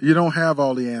 you don't have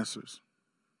all the answers.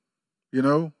 You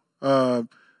know,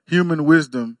 human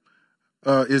wisdom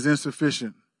is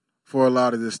insufficient for a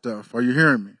lot of this stuff. Are you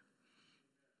hearing me?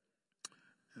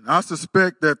 And I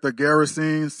suspect that the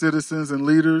Gerasene citizens and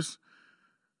leaders,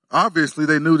 obviously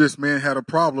they knew this man had a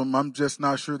problem. I'm just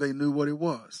not sure they knew what it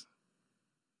was.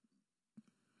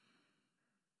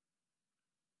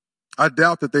 I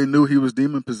doubt that they knew he was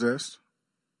demon possessed.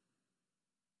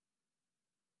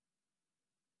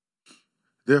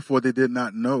 Therefore, they did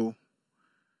not know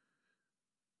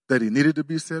that he needed to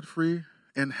be set free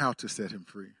and how to set him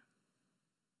free.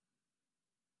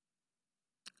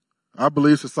 I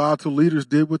believe societal leaders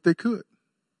did what they could.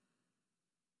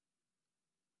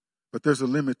 But there's a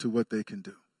limit to what they can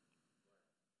do.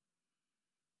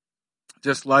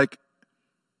 Just like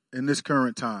in this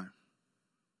current time,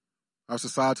 our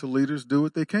societal leaders do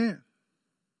what they can.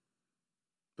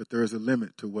 But there is a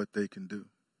limit to what they can do.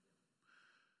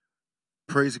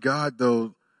 Praise God,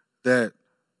 though, that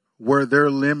where their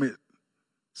limits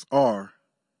are,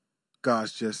 God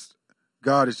is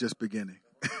just beginning.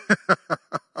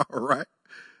 All right?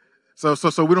 So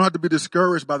we don't have to be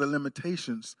discouraged by the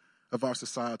limitations of our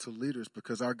societal leaders,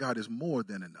 because our God is more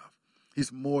than enough. He's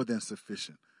more than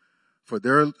sufficient for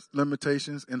their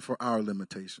limitations and for our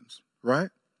limitations, right?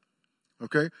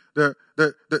 Okay?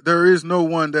 There is no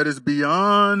one that is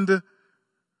beyond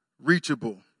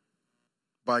reachable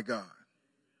by God.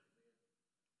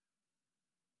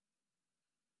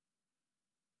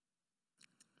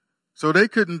 So they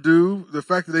couldn't do the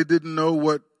fact that they didn't know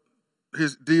what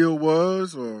his deal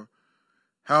was or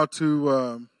how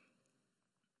to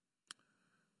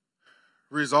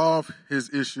resolve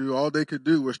his issue. All they could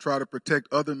do was try to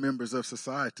protect other members of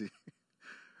society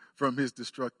from his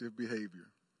destructive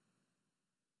behavior.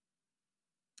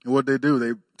 And what they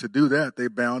do, to do that, they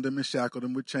bound him and shackled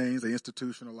him with chains. They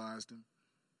institutionalized him.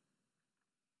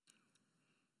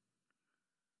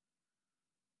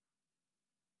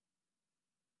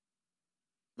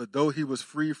 But though he was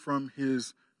free from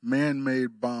his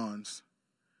man-made bonds,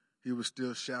 he was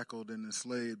still shackled and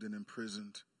enslaved and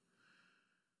imprisoned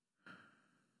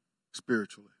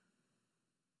spiritually.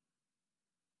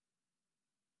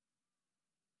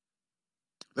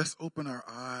 Let's open our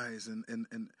eyes and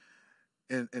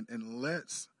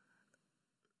let's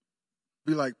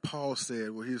be like Paul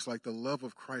said, where he's like, the love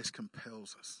of Christ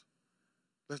compels us.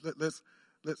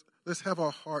 Let's have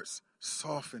our hearts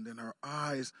softened and our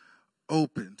eyes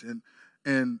opened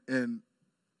and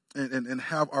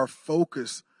have our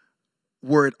focus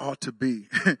where it ought to be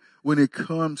when it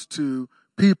comes to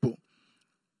people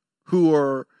who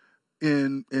are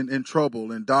in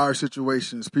trouble, in dire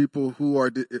situations, people who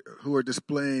are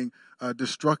displaying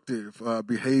destructive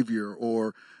behavior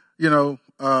or,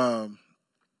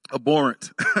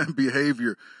 abhorrent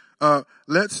behavior.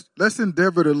 Let's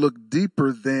endeavor to look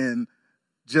deeper than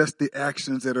just the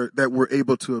actions that we're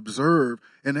able to observe,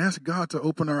 and ask God to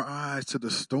open our eyes to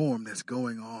the storm that's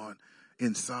going on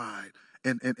inside,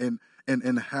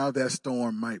 and how that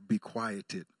storm might be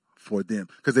quieted for them,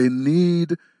 because they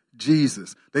need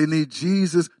Jesus. They need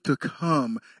Jesus to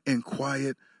come and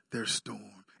quiet their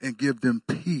storm and give them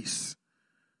peace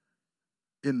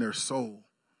in their soul.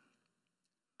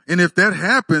 And if that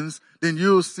happens, then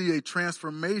you'll see a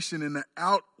transformation in the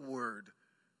outward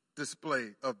display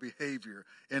of behavior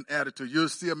and attitude. You'll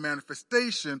see a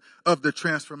manifestation of the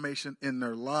transformation in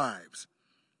their lives.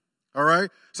 All right?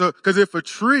 So, because if a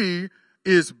tree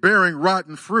is bearing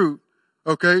rotten fruit,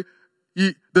 okay,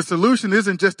 the solution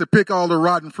isn't just to pick all the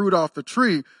rotten fruit off the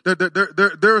tree.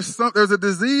 There's a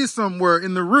disease somewhere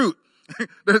in the root.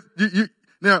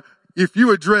 Now, if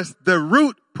you address the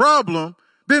root problem,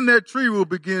 then that tree will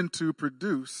begin to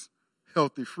produce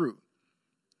healthy fruit.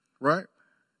 Right?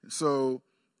 So,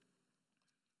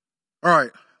 all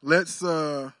right,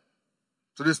 so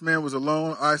this man was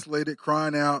alone, isolated,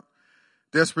 crying out,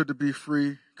 desperate to be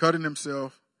free, cutting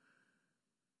himself.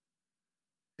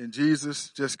 And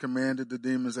Jesus just commanded the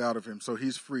demons out of him. So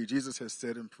he's free. Jesus has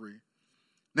set him free.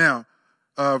 Now,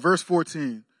 verse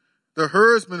 14, the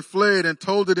herdsmen fled and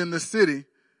told it in the city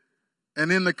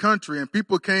and in the country, and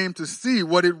people came to see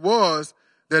what it was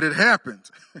that had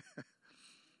happened.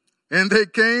 And they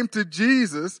came to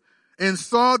Jesus and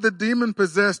saw the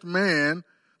demon-possessed man,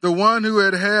 the one who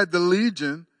had had the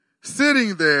legion,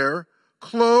 sitting there,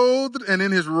 clothed and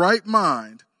in his right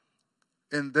mind.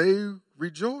 And they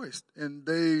rejoiced, and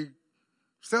they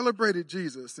celebrated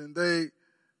Jesus, and it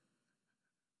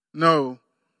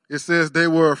says they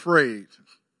were afraid.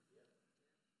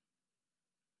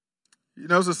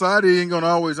 Society ain't going to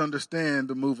always understand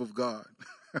the move of God.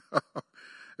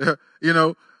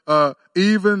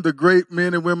 Even the great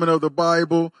men and women of the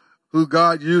Bible who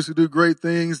God used to do great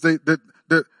things,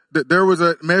 there was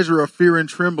a measure of fear and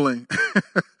trembling.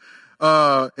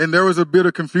 And there was a bit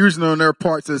of confusion on their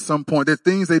parts at some point. There are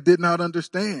things they did not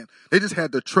understand. They just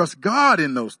had to trust God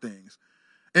in those things.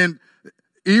 And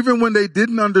even when they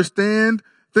didn't understand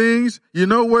things, you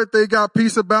know what they got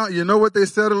peace about? You know what they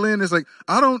settle in? It's like,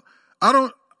 I'm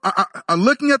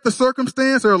looking at the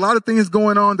circumstance. There are a lot of things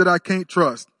going on that I can't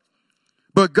trust.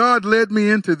 But God led me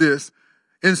into this.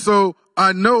 And so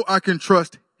I know I can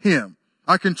trust him.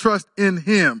 I can trust in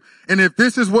him. And if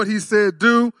this is what he said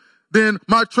do, then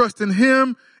my trust in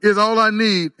him is all I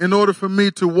need in order for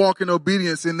me to walk in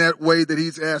obedience in that way that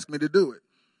he's asked me to do it.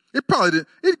 It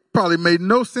probably made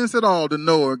no sense at all to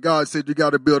Noah. God said you got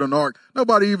to build an ark.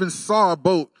 Nobody even saw a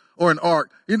boat or an ark.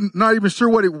 You're not even sure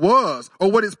what it was or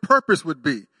what its purpose would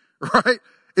be, right?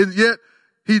 And yet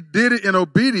he did it in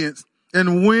obedience.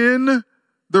 And when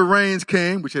the rains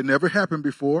came, which had never happened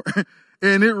before,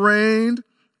 and it rained,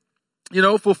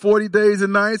 for 40 days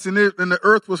and nights, and the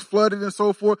earth was flooded and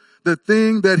so forth, the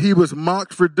thing that he was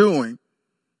mocked for doing,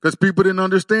 because people didn't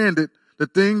understand it, the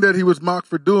thing that he was mocked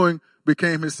for doing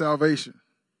became his salvation.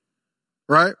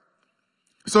 Right?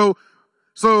 So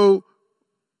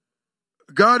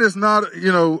God is not,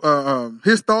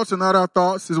 his thoughts are not our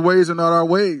thoughts, his ways are not our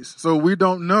ways. So we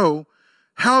don't know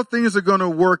how things are going to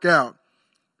work out.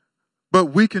 But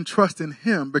we can trust in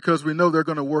him because we know they're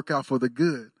going to work out for the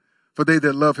good, for they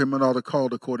that love him and are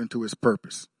called according to his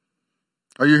purpose.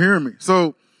 Are you hearing me?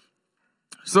 So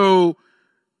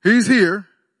he's here.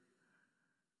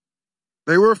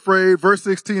 They were afraid. Verse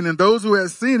 16, and those who had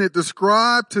seen it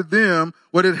described to them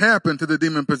what had happened to the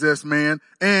demon-possessed man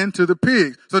and to the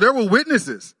pigs. So there were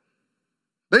witnesses.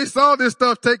 They saw this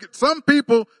stuff some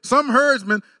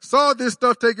herdsmen saw this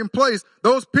stuff taking place.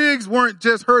 Those pigs weren't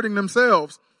just hurting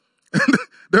themselves.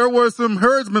 There were some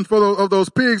herdsmen of those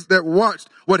pigs that watched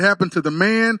what happened to the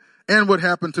man and what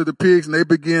happened to the pigs, and they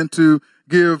began to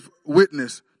give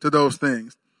witness to those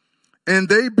things. And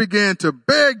they began to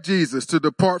beg Jesus to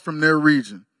depart from their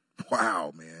region.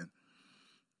 Wow, man.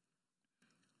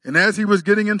 And as he was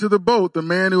getting into the boat, the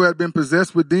man who had been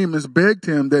possessed with demons begged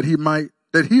him that he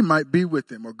might be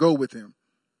with him or go with him.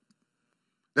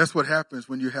 That's what happens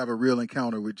when you have a real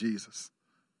encounter with Jesus,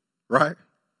 right?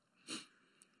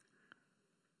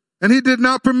 And he did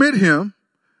not permit him,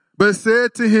 but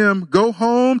said to him, go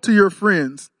home to your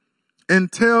friends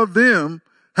and tell them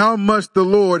how much the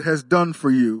Lord has done for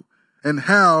you and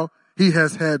how he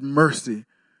has had mercy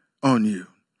on you.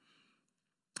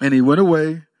 And he went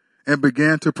away and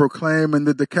began to proclaim in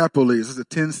the Decapolis. It's a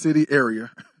 10-city area.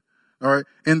 All right.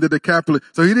 In the Decapolis.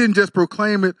 So he didn't just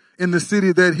proclaim it in the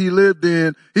city that he lived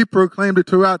in. He proclaimed it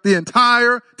throughout the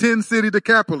entire 10-city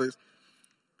Decapolis.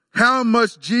 How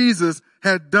much Jesus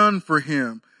had done for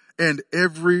him, and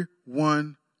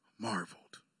everyone marveled.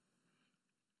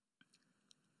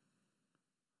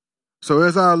 So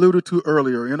as I alluded to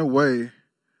earlier, in a way,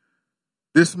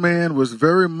 this man was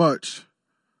very much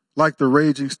like the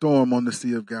raging storm on the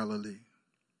Sea of Galilee.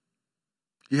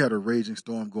 He had a raging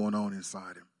storm going on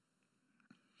inside him.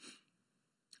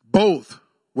 Both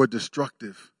were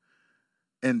destructive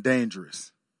and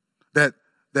dangerous. That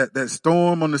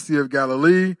storm on the Sea of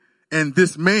Galilee and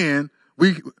this man,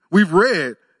 we've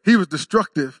read, he was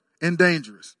destructive and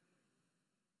dangerous.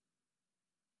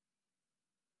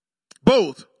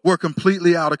 Both were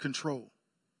completely out of control.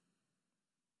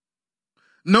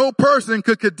 No person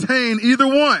could contain either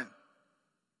one.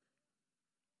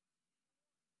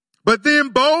 But then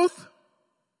both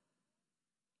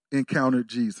encountered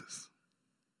Jesus.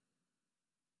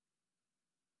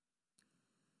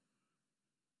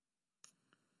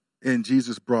 And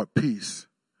Jesus brought peace,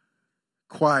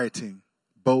 quieting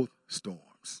both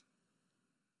storms.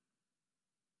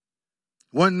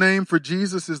 One name for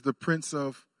Jesus is the Prince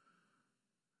of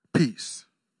Peace.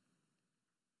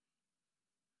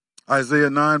 Isaiah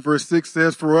 9 verse 6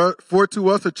 says, For to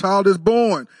us a child is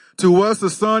born, to us a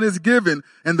son is given,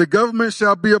 and the government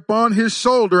shall be upon his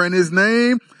shoulder, and his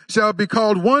name shall be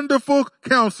called Wonderful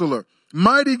Counselor,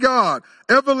 Mighty God,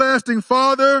 Everlasting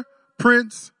Father,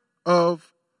 Prince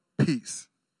of Peace.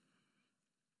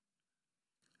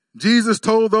 Jesus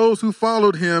told those who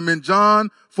followed him in John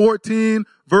 14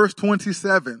 verse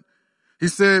 27, he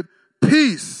said,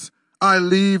 Peace I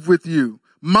leave with you.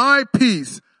 My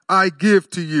peace I give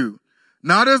to you.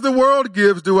 Not as the world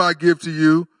gives do I give to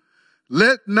you.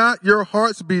 Let not your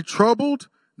hearts be troubled,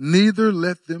 neither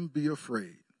let them be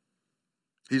afraid.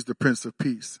 He's the Prince of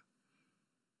Peace.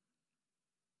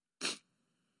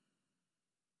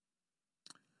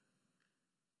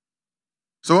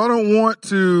 So I don't want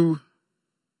to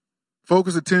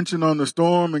focus attention on the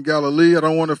storm in Galilee. I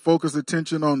don't want to focus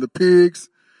attention on the pigs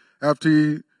after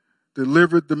he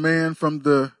delivered the man from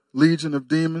the legion of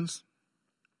demons.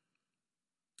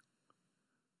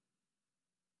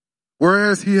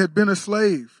 Whereas he had been a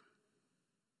slave,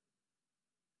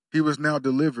 he was now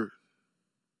delivered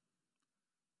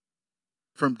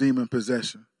from demon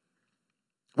possession.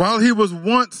 While he was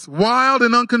once wild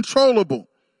and uncontrollable,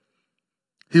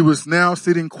 he was now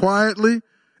sitting quietly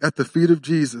at the feet of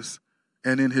Jesus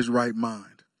and in his right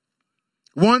mind.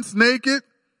 Once naked,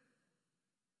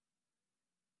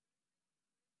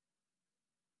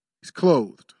 he's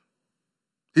clothed.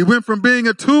 He went from being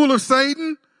a tool of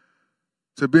Satan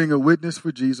to being a witness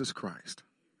for Jesus Christ.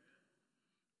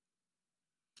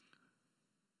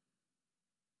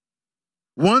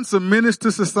 Once a menace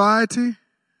to society,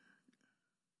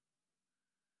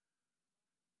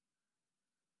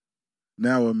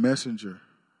 now a messenger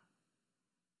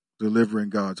delivering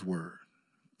God's word.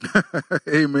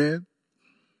 Amen.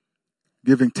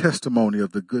 Giving testimony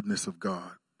of the goodness of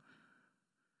God.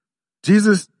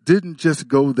 Jesus didn't just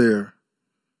go there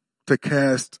to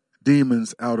cast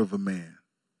demons out of a man.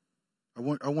 I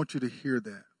want you to hear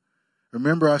that.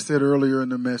 Remember, I said earlier in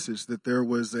the message that there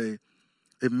was a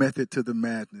method to the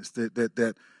madness, that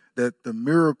the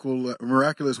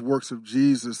miraculous works of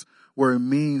Jesus were a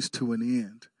means to an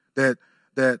end. That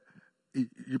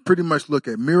you pretty much look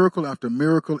at miracle after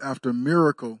miracle after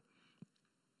miracle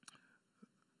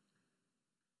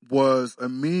was a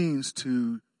means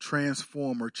to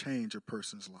transform or change a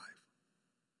person's life.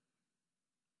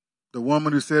 The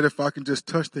woman who said, if I can just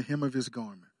touch the hem of his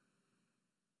garment,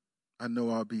 I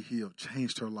know I'll be healed,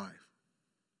 changed her life.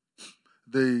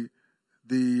 The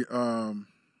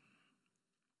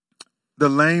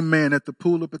lame man at the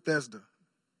pool of Bethesda,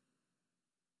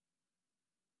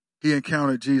 he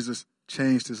encountered Jesus,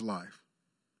 changed his life,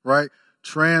 right?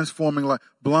 Transforming life.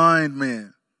 Blind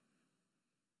man,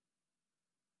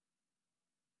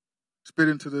 spit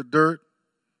into the dirt,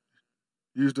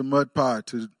 used a mud pie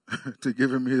to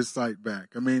give him his sight back.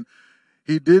 I mean,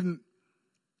 he didn't.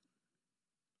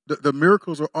 The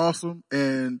miracles are awesome,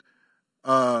 and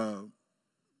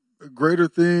greater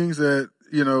things that,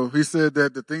 he said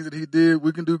that the things that he did,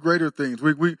 we can do greater things.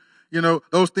 We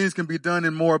those things can be done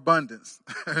in more abundance.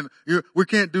 And we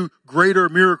can't do greater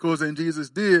miracles than Jesus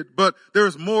did, but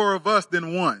there's more of us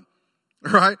than one,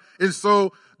 right? And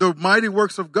so the mighty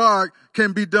works of God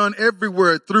can be done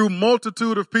everywhere through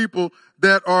multitude of people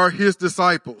that are his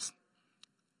disciples.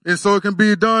 And so it can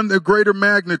be done at greater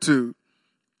magnitude,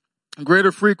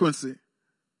 greater frequency.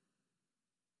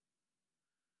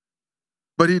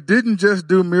 But he didn't just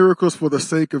do miracles for the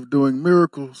sake of doing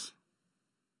miracles.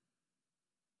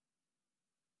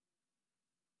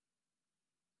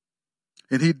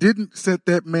 And he didn't set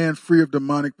that man free of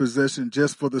demonic possession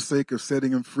just for the sake of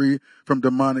setting him free from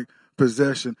demonic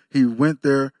possession. He went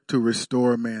there to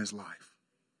restore a man's life.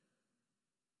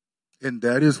 And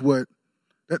that is what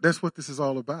that's what this is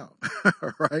all about,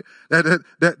 right?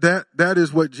 That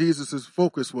is what Jesus'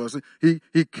 focus was. He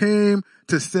came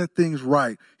to set things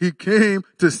right. He came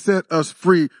to set us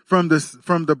free from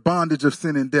the bondage of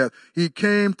sin and death. He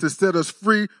came to set us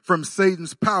free from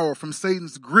Satan's power, from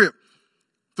Satan's grip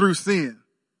through sin.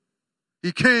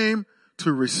 He came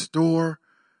to restore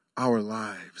our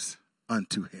lives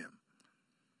unto him.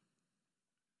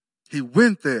 He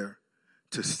went there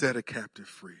to set a captive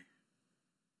free.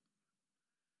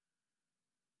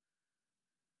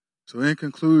 So in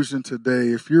conclusion today,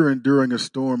 if you're enduring a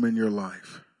storm in your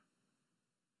life,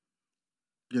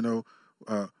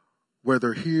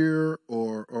 whether here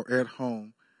or at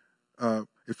home,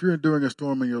 if you're enduring a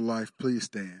storm in your life, please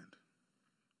stand.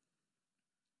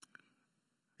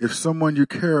 If someone you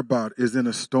care about is in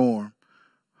a storm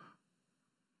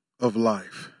of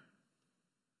life,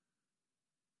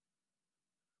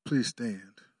 please stand.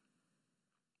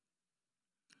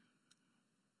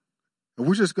 And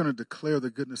we're just going to declare the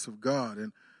goodness of God,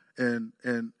 and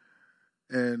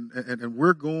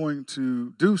we're going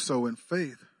to do so in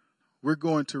faith. We're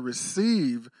going to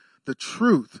receive the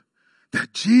truth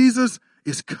that Jesus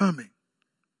is coming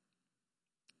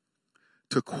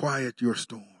to quiet your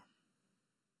storm.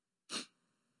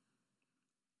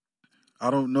 I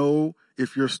don't know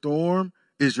if your storm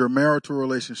is your marital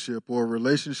relationship or a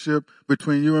relationship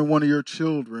between you and one of your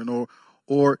children,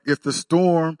 or if the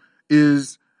storm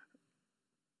is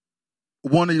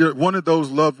one of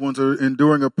those loved ones are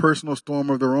enduring a personal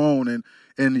storm of their own,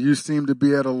 and you seem to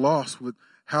be at a loss with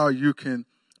how you can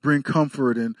bring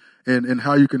comfort and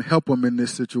how you can help them in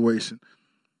this situation.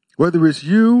 Whether it's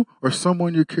you or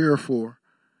someone you care for.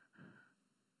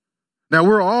 Now,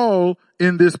 we're all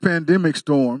in this pandemic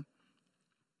storm.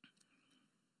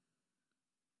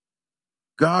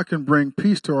 God can bring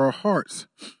peace to our hearts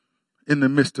in the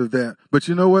midst of that. But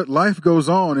you know what? Life goes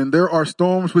on, and there are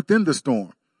storms within the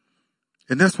storm.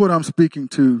 And that's what I'm speaking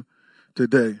to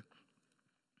today.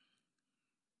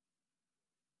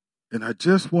 And I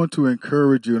just want to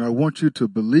encourage you, and I want you to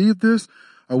believe this.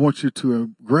 I want you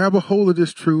to grab a hold of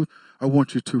this truth. I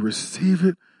want you to receive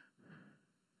it.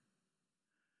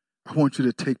 I want you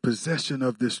to take possession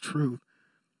of this truth.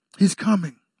 He's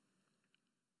coming.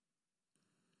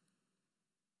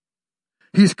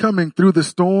 He's coming through the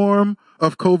storm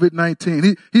of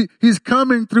COVID-19. He's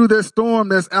coming through that storm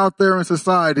that's out there in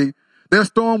society. That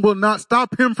storm will not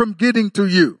stop him from getting to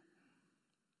you.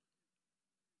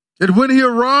 And when he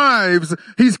arrives,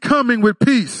 he's coming with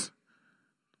peace.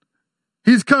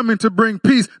 He's coming to bring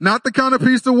peace, not the kind of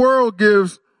peace the world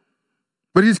gives,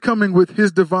 but he's coming with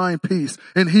his divine peace,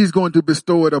 and he's going to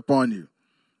bestow it upon you.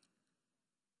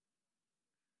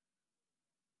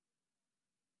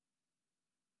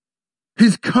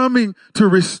 He's coming to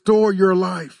restore your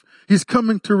life. He's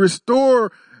coming to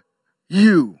restore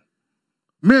you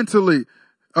mentally,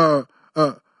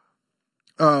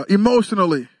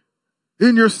 emotionally,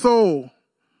 in your soul,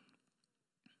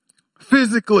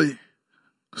 physically,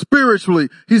 spiritually.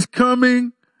 He's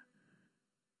coming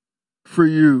for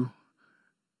you.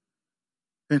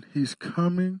 And he's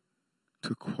coming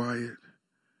to quiet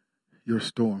your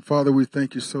storm. Father, we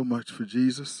thank you so much for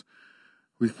Jesus.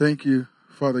 We thank you,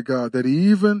 Father God, that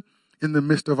even in the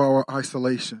midst of our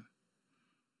isolation,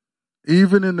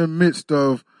 even in the midst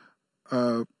of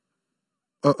the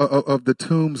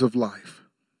tombs of life,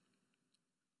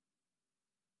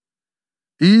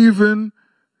 even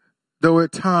though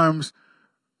at times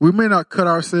we may not cut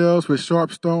ourselves with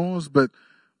sharp stones, but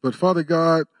Father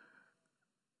God,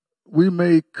 we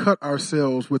may cut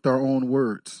ourselves with our own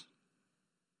words.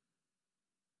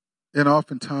 And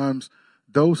oftentimes,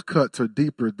 those cuts are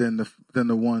deeper than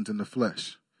the ones in the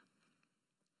flesh.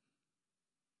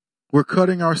 We're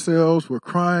cutting ourselves, we're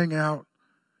crying out.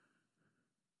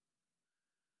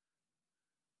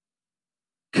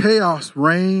 Chaos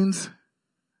reigns.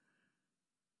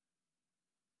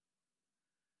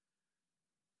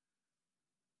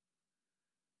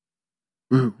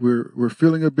 We're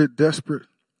feeling a bit desperate,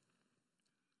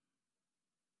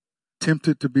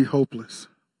 tempted to be hopeless.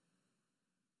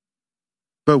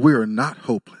 But we are not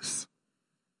hopeless.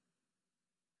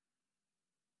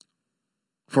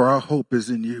 For our hope is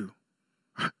in you.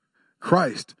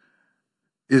 Christ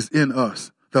is in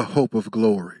us, the hope of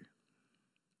glory.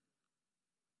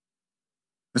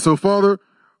 And so, Father,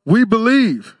 we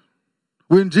believe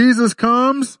when Jesus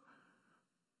comes,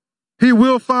 he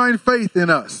will find faith in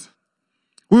us.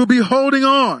 We'll be holding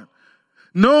on,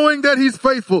 knowing that he's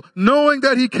faithful, knowing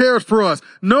that he cares for us,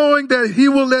 knowing that he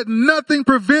will let nothing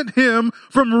prevent him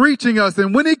from reaching us.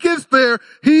 And when he gets there,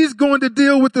 he's going to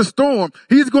deal with the storm.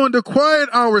 He's going to quiet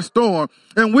our storm.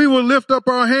 And we will lift up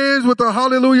our hands with a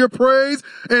hallelujah praise,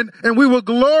 and we will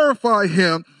glorify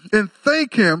him and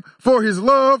thank him for his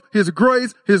love, his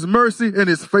grace, his mercy, and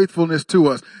his faithfulness to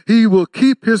us. He will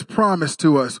keep his promise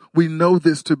to us. We know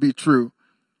this to be true,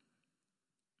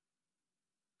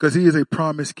 because he is a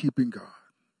promise-keeping God.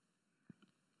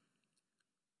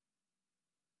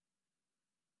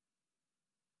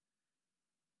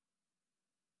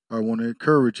 I want to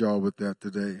encourage y'all with that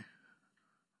today.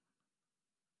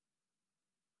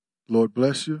 Lord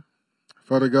bless you.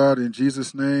 Father God, in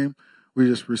Jesus' name, we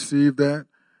just receive that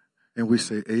and we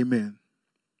say amen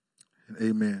and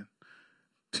amen.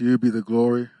 To you be the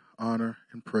glory, honor,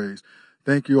 and praise.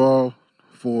 Thank you all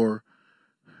for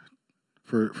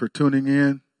tuning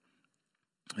in.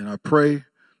 And I pray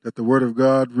that the word of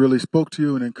God really spoke to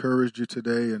you and encouraged you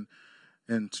today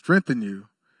and strengthened you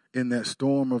in that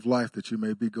storm of life that you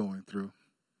may be going through.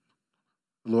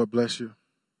 The Lord bless you.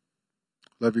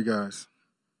 Love you guys.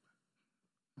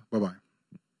 Bye-bye.